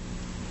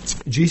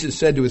 Jesus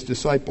said to his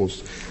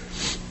disciples,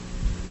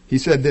 he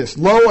said this,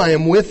 Lo, I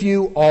am with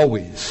you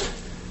always,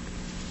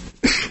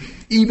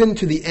 even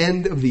to the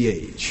end of the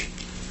age.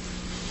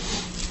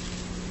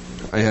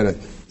 I had a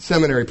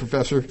seminary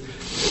professor,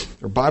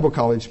 or Bible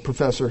college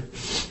professor,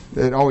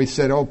 that always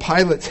said, oh,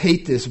 pilots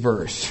hate this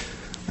verse.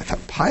 I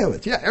thought,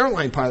 pilots? Yeah,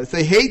 airline pilots.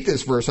 They hate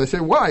this verse. I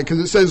said, why? Because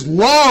it says,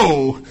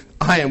 lo,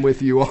 I am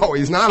with you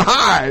always, not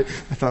high. I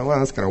thought, well,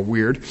 that's kind of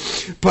weird.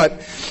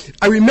 But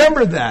I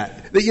remember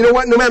that you know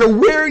what? No matter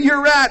where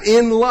you're at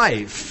in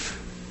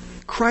life,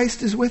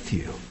 Christ is with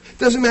you. It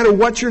doesn't matter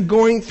what you're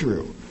going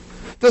through.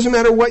 It doesn't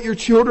matter what your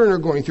children are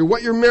going through,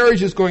 what your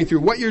marriage is going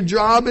through, what your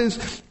job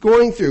is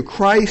going through.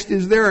 Christ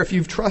is there if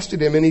you've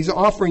trusted Him, and He's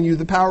offering you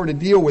the power to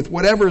deal with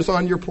whatever is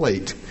on your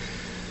plate.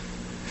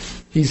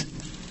 He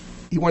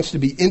wants to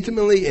be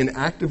intimately and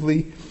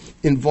actively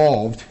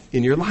involved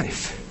in your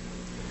life.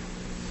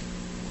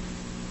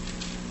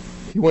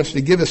 He wants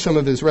to give us some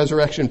of His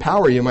resurrection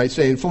power, you might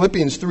say. In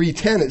Philippians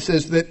 3:10, it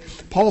says that,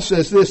 Paul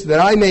says this, that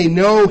I may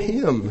know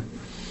Him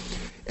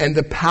and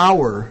the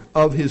power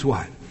of His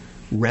what?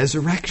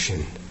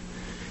 Resurrection.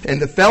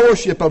 And the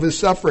fellowship of His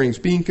sufferings,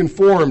 being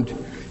conformed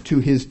to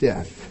His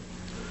death.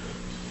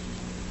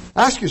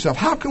 Ask yourself,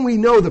 how can we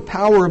know the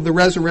power of the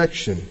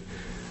resurrection?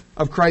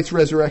 Of Christ's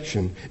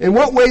resurrection. In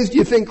what ways do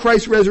you think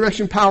Christ's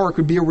resurrection power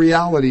could be a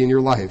reality in your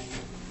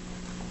life?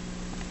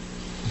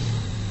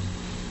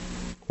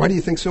 Why do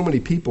you think so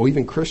many people,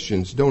 even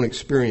Christians, don't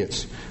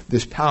experience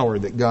this power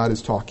that God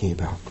is talking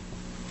about?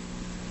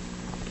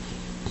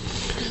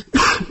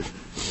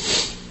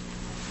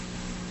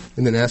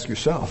 And then ask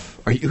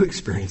yourself, are you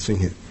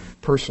experiencing it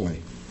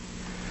personally?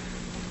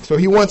 So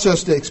He wants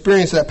us to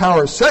experience that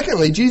power.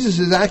 Secondly, Jesus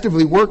is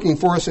actively working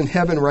for us in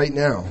heaven right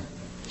now.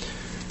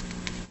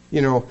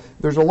 You know,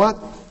 there's a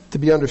lot to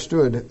be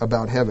understood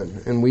about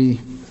heaven, and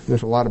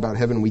there's a lot about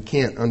heaven we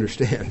can't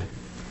understand.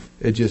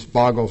 It just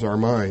boggles our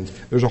minds.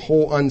 There's a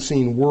whole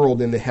unseen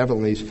world in the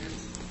heavenlies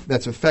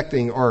that's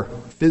affecting our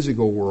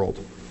physical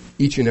world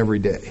each and every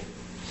day.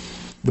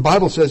 The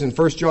Bible says in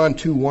 1 John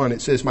 2:1,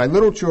 it says, my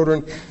little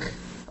children,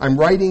 I'm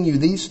writing you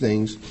these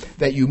things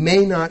that you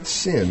may not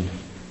sin.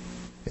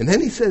 And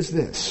then He says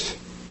this.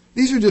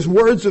 These are just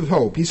words of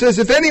hope. He says,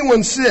 if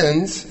anyone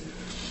sins,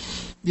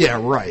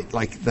 yeah, right.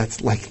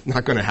 That's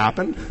not going to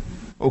happen.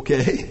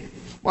 Okay.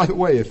 By the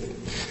way,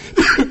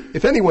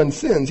 if anyone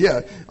sins,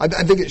 yeah, I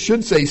think it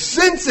should say,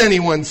 since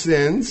anyone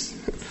sins,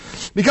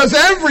 because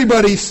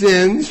everybody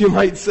sins, you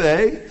might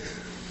say.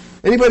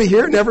 Anybody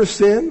here never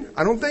sin?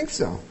 I don't think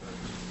so.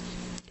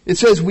 It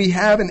says we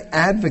have an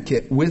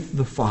advocate with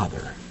the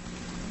Father.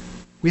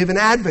 We have an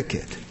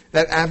advocate.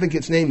 That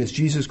advocate's name is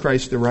Jesus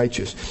Christ the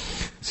righteous.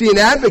 See, an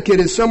advocate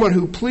is someone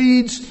who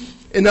pleads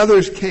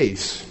another's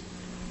case.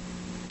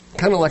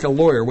 Kind of like a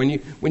lawyer. When you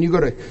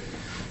go to,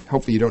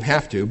 hopefully you don't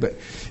have to, but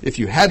if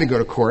you had to go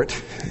to court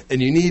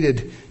and you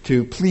needed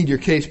to plead your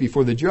case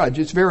before the judge,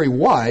 it's very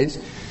wise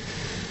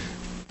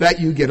that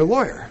you get a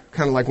lawyer.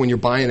 Kind of like when you're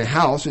buying a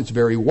house, it's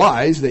very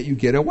wise that you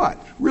get a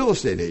what? Real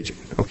estate agent.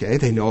 Okay,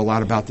 they know a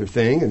lot about their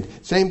thing. And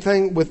same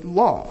thing with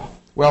law.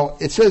 Well,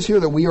 it says here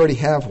that we already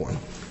have one.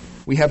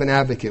 We have an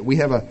advocate. We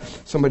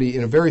have somebody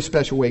in a very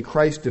special way.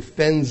 Christ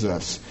defends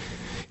us,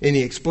 and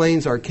He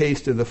explains our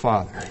case to the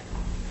Father.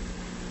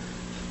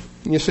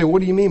 And you say, what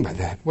do you mean by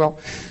that? Well,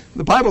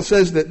 the Bible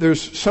says that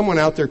there's someone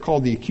out there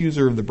called the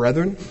accuser of the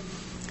brethren,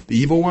 the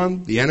evil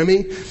one, the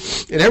enemy.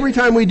 And every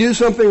time we do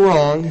something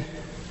wrong,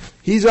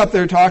 he's up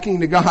there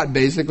talking to God,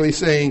 basically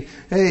saying,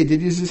 hey,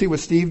 did you see what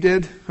Steve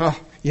did? Oh,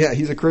 yeah,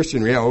 he's a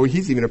Christian. Yeah, oh,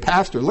 he's even a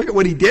pastor. Look at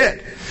what he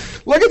did.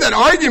 Look at that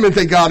argument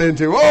they got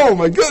into. Oh,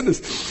 my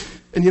goodness.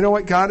 And you know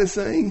what God is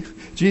saying?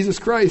 Jesus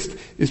Christ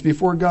is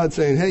before God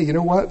saying, hey, you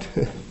know what?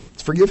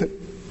 It's forgiven.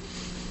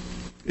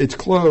 It's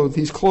clothed.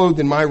 He's clothed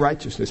in my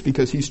righteousness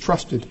because He's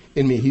trusted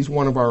in me. He's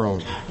one of our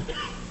own.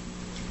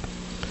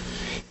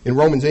 In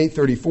Romans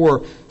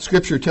 8:34,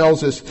 Scripture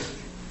tells us,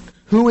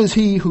 who is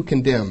he who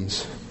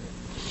condemns?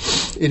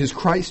 It is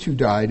Christ who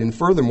died, and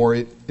furthermore,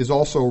 it is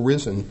also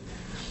risen,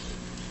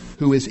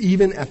 who is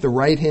even at the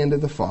right hand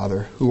of the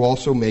Father, who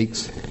also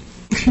makes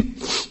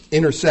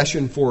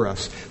intercession for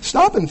us.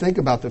 Stop and think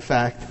about the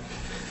fact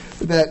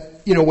that,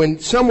 when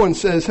someone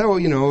says, oh,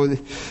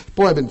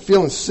 boy, I've been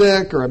feeling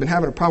sick or I've been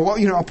having a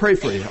problem, well, I'll pray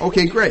for you.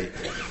 Okay, great.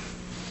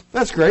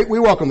 That's great. We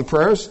welcome the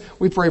prayers.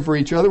 We pray for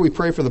each other. We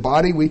pray for the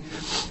body. We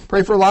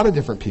pray for a lot of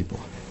different people.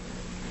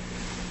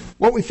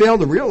 What we fail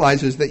to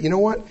realize is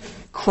that,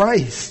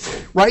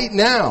 Christ, right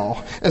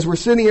now, as we're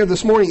sitting here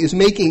this morning, is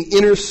making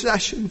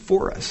intercession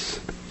for us.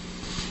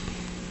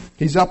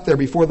 He's up there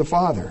before the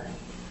Father.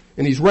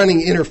 And He's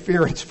running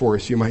interference for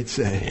us, you might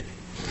say.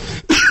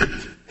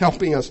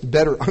 Helping us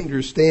better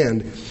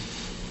understand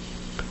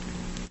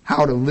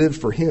how to live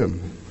for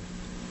Him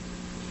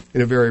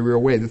in a very real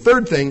way. The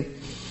third thing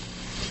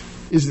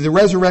is the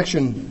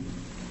resurrection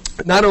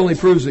not only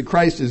proves that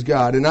Christ is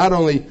God, and not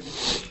only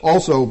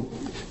also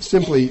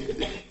simply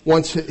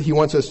He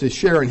wants us to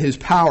share in His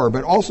power,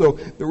 but also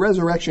the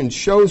resurrection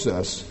shows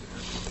us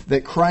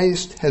that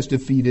Christ has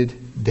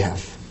defeated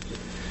death.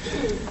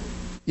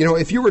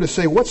 If you were to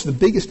say, what's the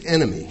biggest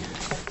enemy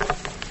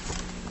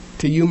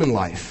to human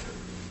life?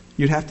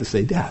 You'd have to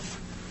say death.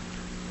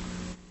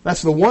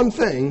 That's the one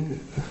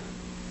thing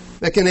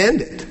that can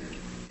end it,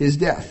 is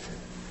death.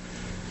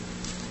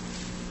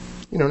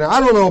 Now I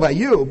don't know about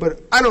you,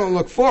 but I don't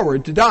look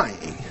forward to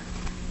dying.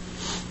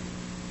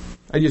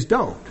 I just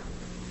don't.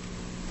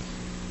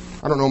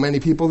 I don't know many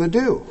people that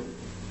do.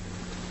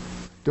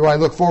 Do I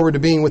look forward to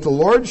being with the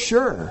Lord?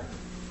 Sure.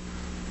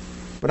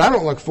 But I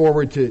don't look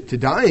forward to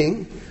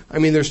dying. I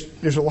mean,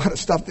 there's a lot of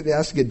stuff that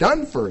has to get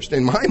done first,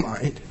 in my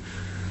mind.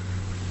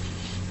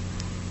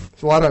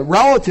 There's a lot of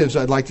relatives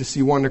I'd like to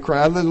see one to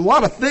cry. There's a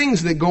lot of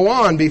things that go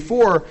on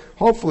before,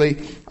 hopefully,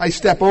 I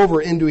step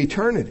over into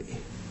eternity.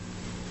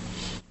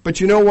 But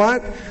you know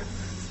what?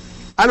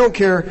 I don't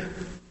care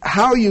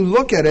how you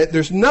look at it.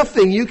 There's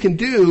nothing you can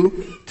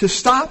do to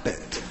stop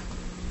it.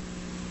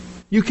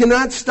 You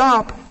cannot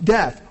stop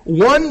death.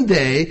 One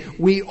day,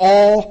 we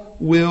all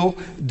will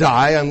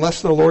die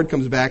unless the Lord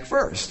comes back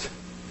first.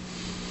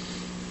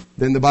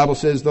 Then the Bible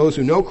says those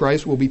who know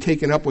Christ will be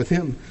taken up with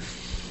Him.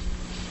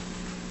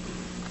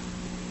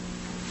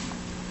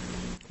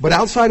 But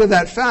outside of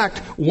that fact,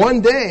 one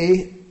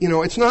day,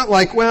 it's not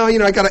like,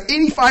 I got an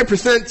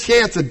 85%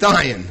 chance of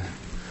dying.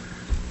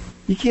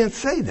 You can't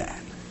say that.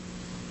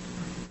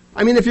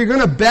 I mean, if you're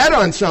going to bet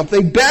on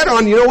something, bet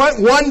on,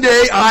 one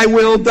day I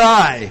will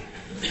die.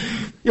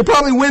 You'll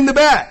probably win the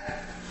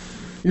bet.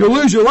 You'll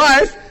lose your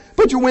life,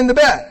 but you'll win the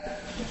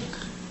bet.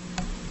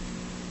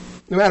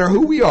 No matter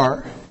who we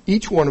are,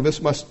 each one of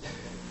us must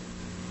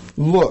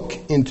look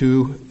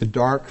into the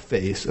dark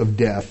face of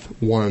death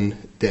one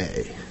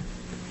day.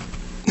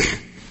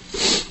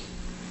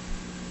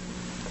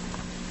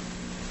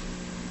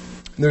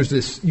 There's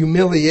this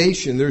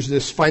humiliation, there's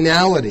this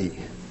finality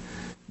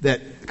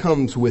that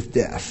comes with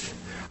death.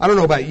 I don't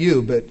know about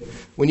you, but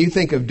when you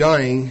think of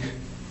dying,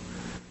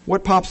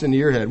 what pops into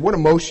your head? What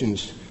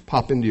emotions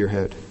pop into your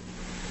head?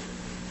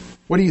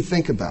 What do you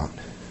think about?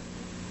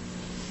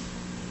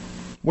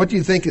 What do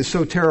you think is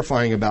so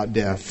terrifying about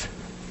death?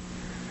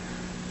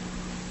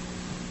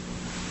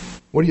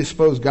 What do you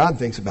suppose God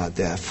thinks about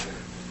death?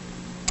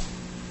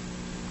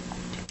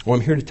 Well,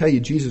 I'm here to tell you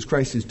Jesus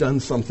Christ has done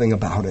something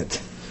about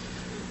it.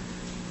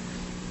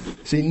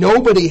 See,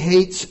 nobody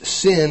hates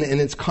sin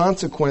and its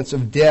consequence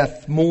of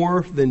death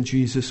more than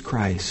Jesus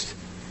Christ.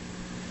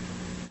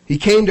 He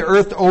came to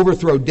earth to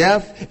overthrow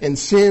death and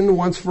sin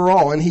once for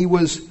all, and He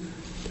was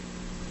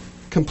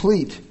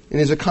complete in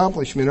His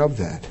accomplishment of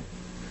that.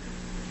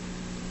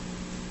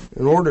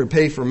 In order to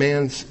pay for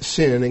man's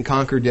sin and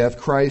conquer death,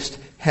 Christ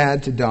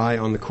had to die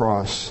on the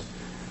cross.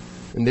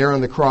 And there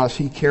on the cross,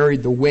 He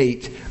carried the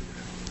weight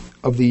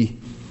of the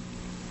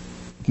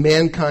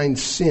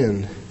mankind's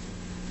sin.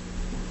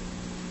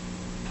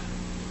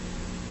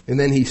 And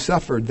then He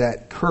suffered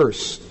that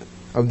curse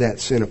of that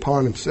sin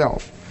upon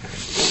Himself.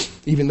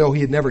 Even though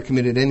He had never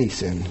committed any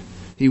sin,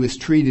 He was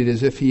treated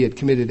as if He had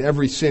committed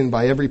every sin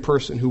by every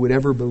person who would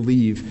ever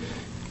believe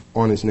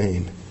on His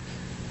name.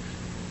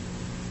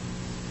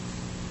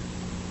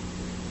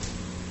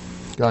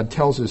 God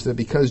tells us that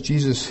because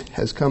Jesus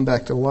has come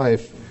back to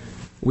life,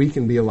 we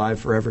can be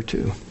alive forever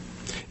too.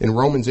 In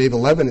Romans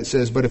 8:11 it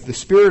says, "But if the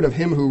Spirit of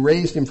Him who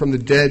raised Him from the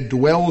dead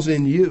dwells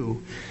in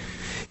you,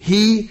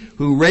 He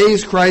who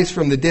raised Christ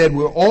from the dead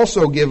will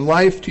also give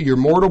life to your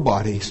mortal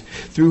bodies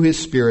through His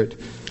Spirit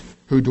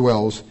who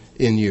dwells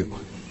in you."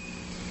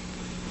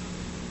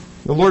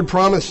 The Lord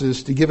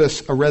promises to give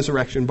us a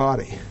resurrection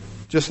body,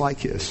 just like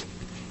His.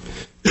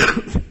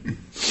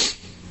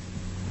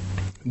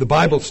 The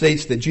Bible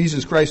states that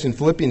Jesus Christ in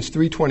Philippians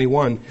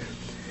 3:21,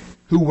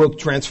 who will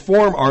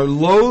transform our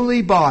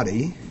lowly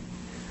body,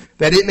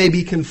 that it may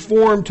be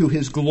conformed to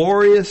His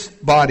glorious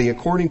body,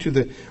 according to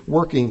the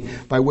working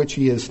by which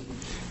He is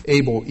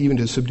able even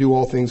to subdue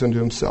all things unto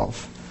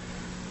Himself.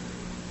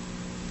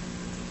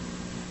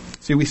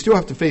 See, we still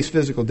have to face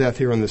physical death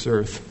here on this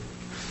earth,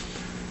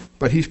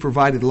 but He's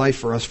provided life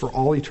for us for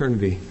all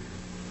eternity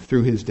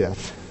through His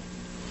death.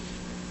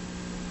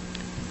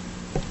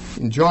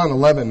 In John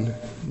 11,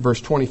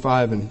 verse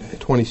 25 and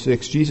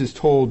 26, Jesus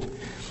told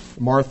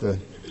Martha,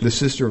 the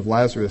sister of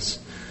Lazarus,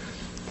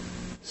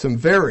 some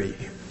very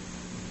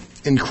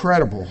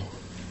incredible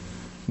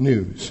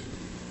news.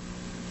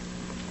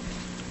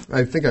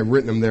 I think I've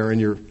written them there in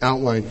your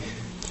outline.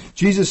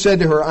 Jesus said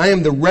to her, "I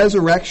am the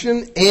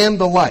resurrection and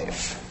the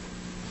life.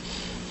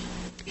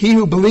 He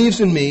who believes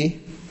in me,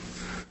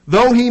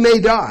 though he may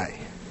die,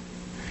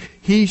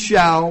 he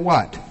shall"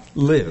 what?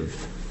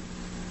 "Live.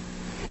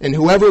 And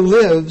whoever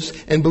lives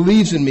and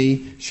believes in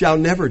me shall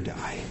never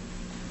die."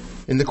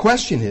 And the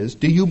question is,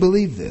 do you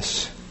believe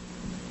this?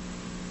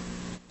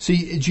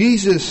 See,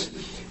 Jesus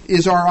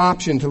is our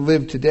option to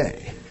live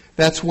today.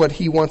 That's what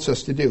He wants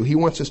us to do. He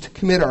wants us to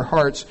commit our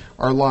hearts,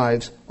 our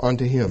lives,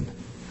 unto Him.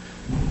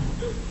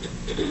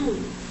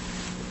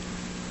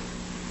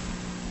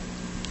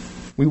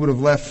 We would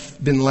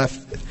have been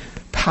left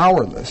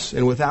powerless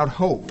and without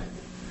hope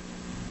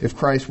if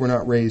Christ were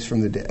not raised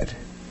from the dead.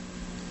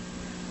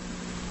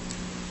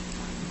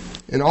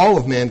 And all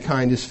of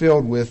mankind is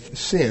filled with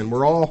sin.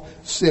 We're all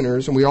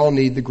sinners, and we all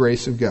need the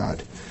grace of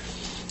God.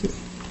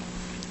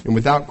 And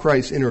without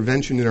Christ's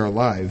intervention in our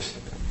lives,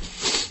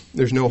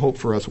 there's no hope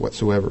for us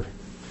whatsoever.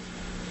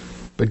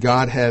 But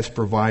God has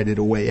provided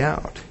a way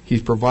out.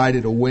 He's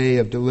provided a way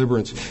of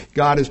deliverance.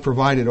 God has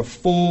provided a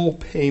full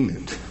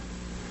payment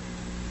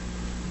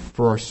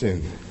for our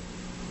sin.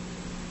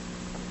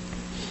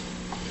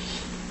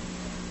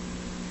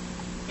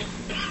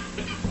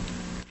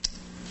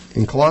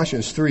 In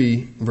Colossians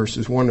 3,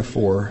 verses 1 to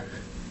 4,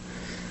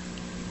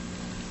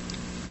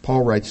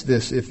 Paul writes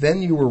this, "If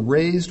then you were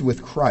raised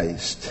with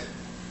Christ..."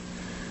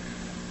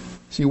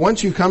 See,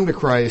 once you come to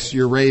Christ,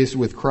 you're raised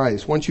with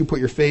Christ. Once you put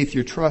your faith,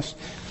 your trust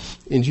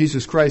in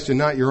Jesus Christ and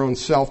not your own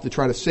self to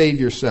try to save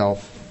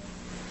yourself,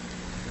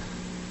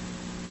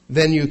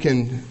 then you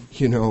can,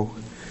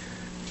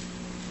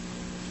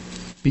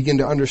 begin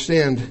to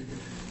understand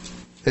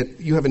that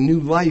you have a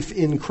new life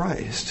in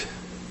Christ.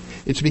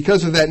 It's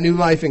because of that new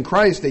life in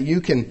Christ that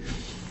you can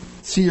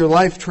see your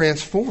life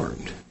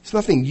transformed. It's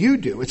nothing you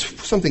do. It's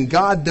something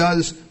God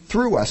does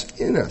through us,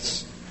 in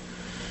us.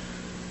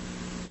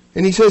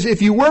 And he says,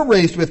 if you were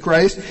raised with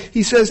Christ,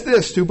 he says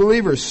this to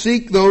believers,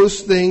 seek those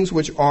things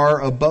which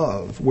are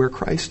above, where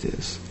Christ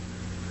is,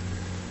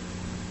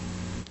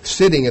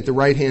 sitting at the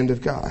right hand of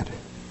God.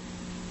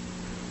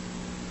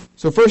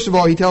 So first of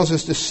all, he tells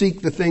us to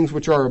seek the things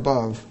which are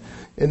above.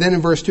 And then in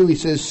verse 2, he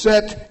says,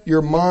 set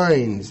your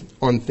minds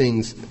on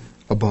things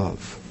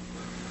above.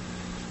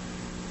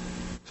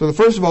 So the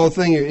first of all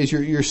thing is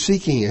you're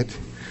seeking it.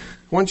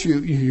 Once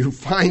you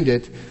find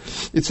it,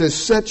 it says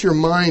set your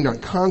mind on,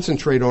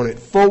 concentrate on it,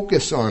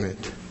 focus on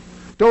it.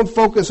 Don't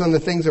focus on the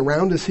things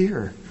around us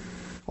here.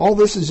 All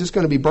this is just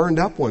going to be burned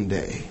up one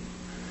day.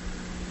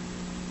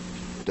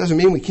 It doesn't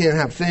mean we can't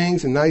have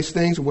things and nice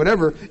things or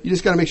whatever. You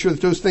just got to make sure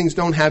that those things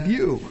don't have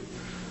you.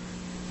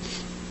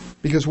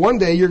 Because one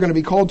day you're going to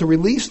be called to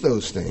release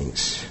those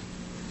things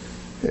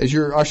as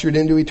you're ushered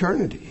into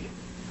eternity.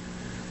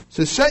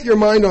 So set your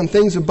mind on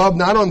things above,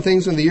 not on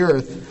things on the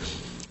earth.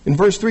 In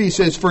verse 3 he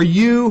says, for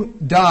you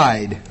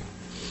died.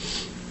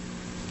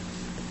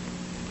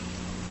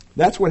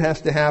 That's what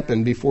has to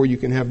happen before you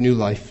can have new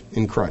life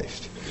in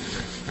Christ.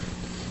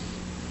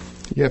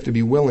 You have to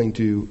be willing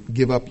to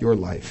give up your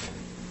life.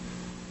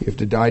 You have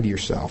to die to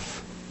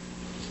yourself.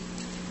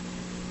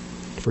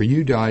 For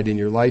you died and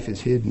your life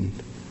is hidden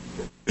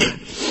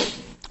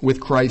with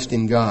Christ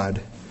in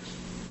God.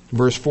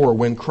 Verse 4,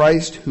 when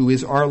Christ, who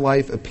is our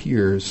life,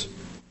 appears,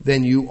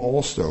 then you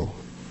also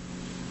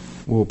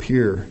will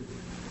appear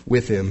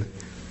with him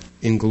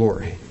in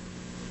glory.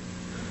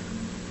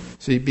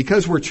 See,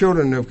 because we're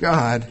children of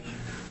God,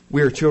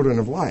 we are children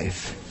of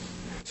life.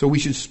 So we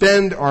should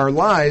spend our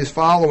lives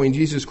following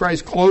Jesus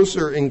Christ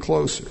closer and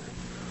closer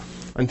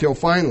until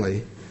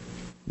finally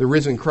the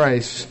risen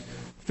Christ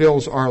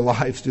fills our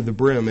lives to the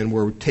brim and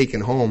we're taken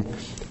home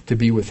to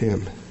be with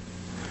him.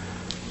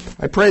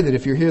 I pray that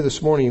if you're here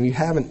this morning and you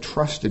haven't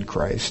trusted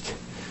Christ,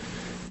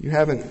 you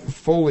haven't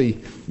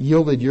fully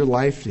yielded your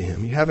life to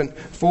him, you haven't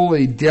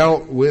fully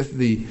dealt with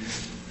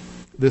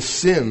the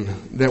sin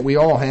that we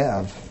all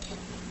have,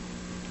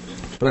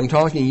 but I'm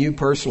talking you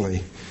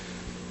personally.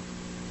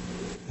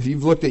 If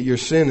you've looked at your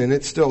sin and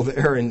it's still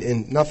there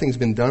and nothing's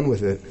been done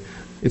with it,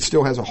 it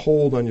still has a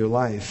hold on your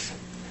life,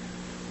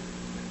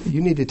 you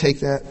need to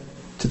take that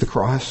to the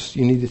cross.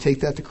 You need to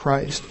take that to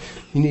Christ.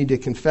 You need to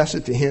confess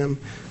it to him.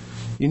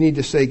 You need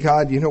to say,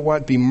 God, you know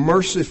what? Be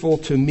merciful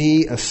to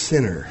me, a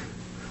sinner.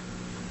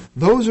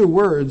 Those are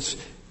words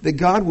that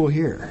God will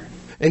hear.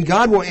 And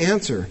God will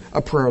answer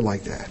a prayer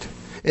like that.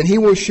 And he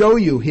will show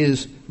you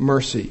his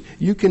mercy.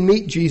 You can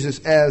meet Jesus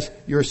as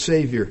your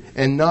Savior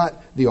and not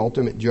the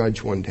ultimate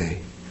judge one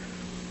day.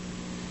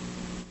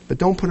 But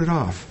don't put it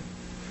off,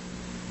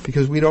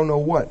 because we don't know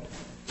what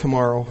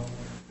tomorrow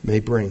may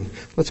bring.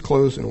 Let's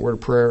close in a word of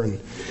prayer. And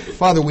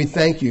Father, we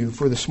thank you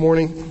for this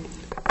morning.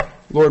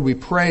 Lord, we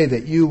pray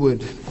that you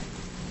would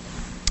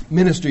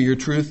minister your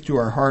truth to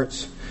our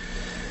hearts.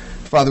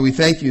 Father, we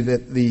thank you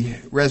that the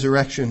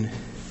resurrection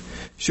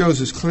shows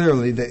us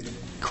clearly that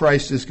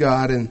Christ is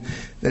God and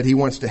that he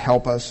wants to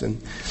help us and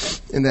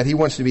that he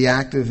wants to be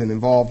active and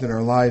involved in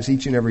our lives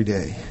each and every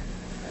day.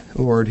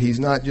 Lord, he's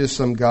not just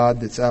some God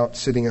that's out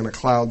sitting on a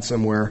cloud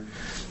somewhere,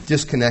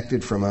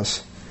 disconnected from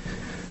us.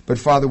 But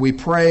Father, we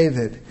pray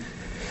that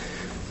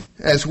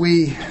as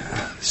we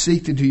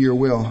seek to do your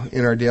will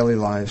in our daily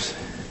lives,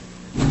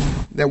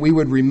 that we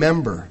would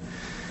remember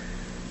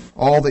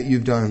all that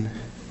you've done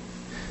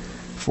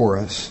for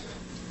us.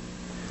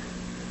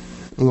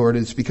 Lord,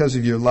 it's because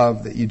of your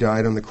love that you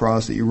died on the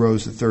cross, that you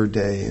rose the third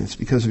day. And it's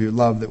because of your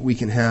love that we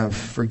can have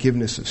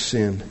forgiveness of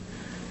sin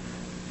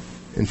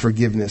and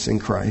forgiveness in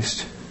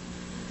Christ.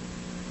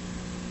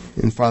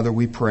 And Father,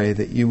 we pray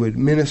that you would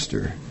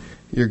minister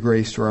your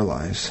grace to our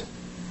lives,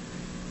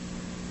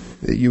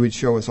 that you would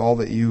show us all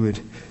that you would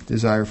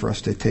desire for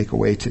us to take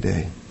away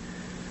today.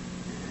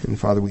 And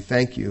Father, we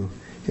thank you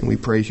and we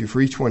praise you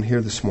for each one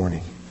here this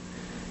morning.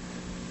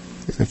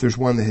 And if there's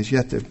one that has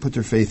yet to put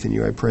their faith in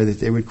you, I pray that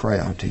they would cry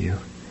out to you,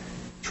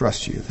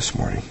 trust you this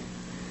morning.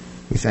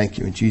 We thank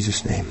you in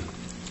Jesus' name.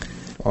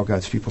 All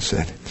God's people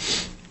said,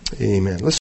 amen. Listen.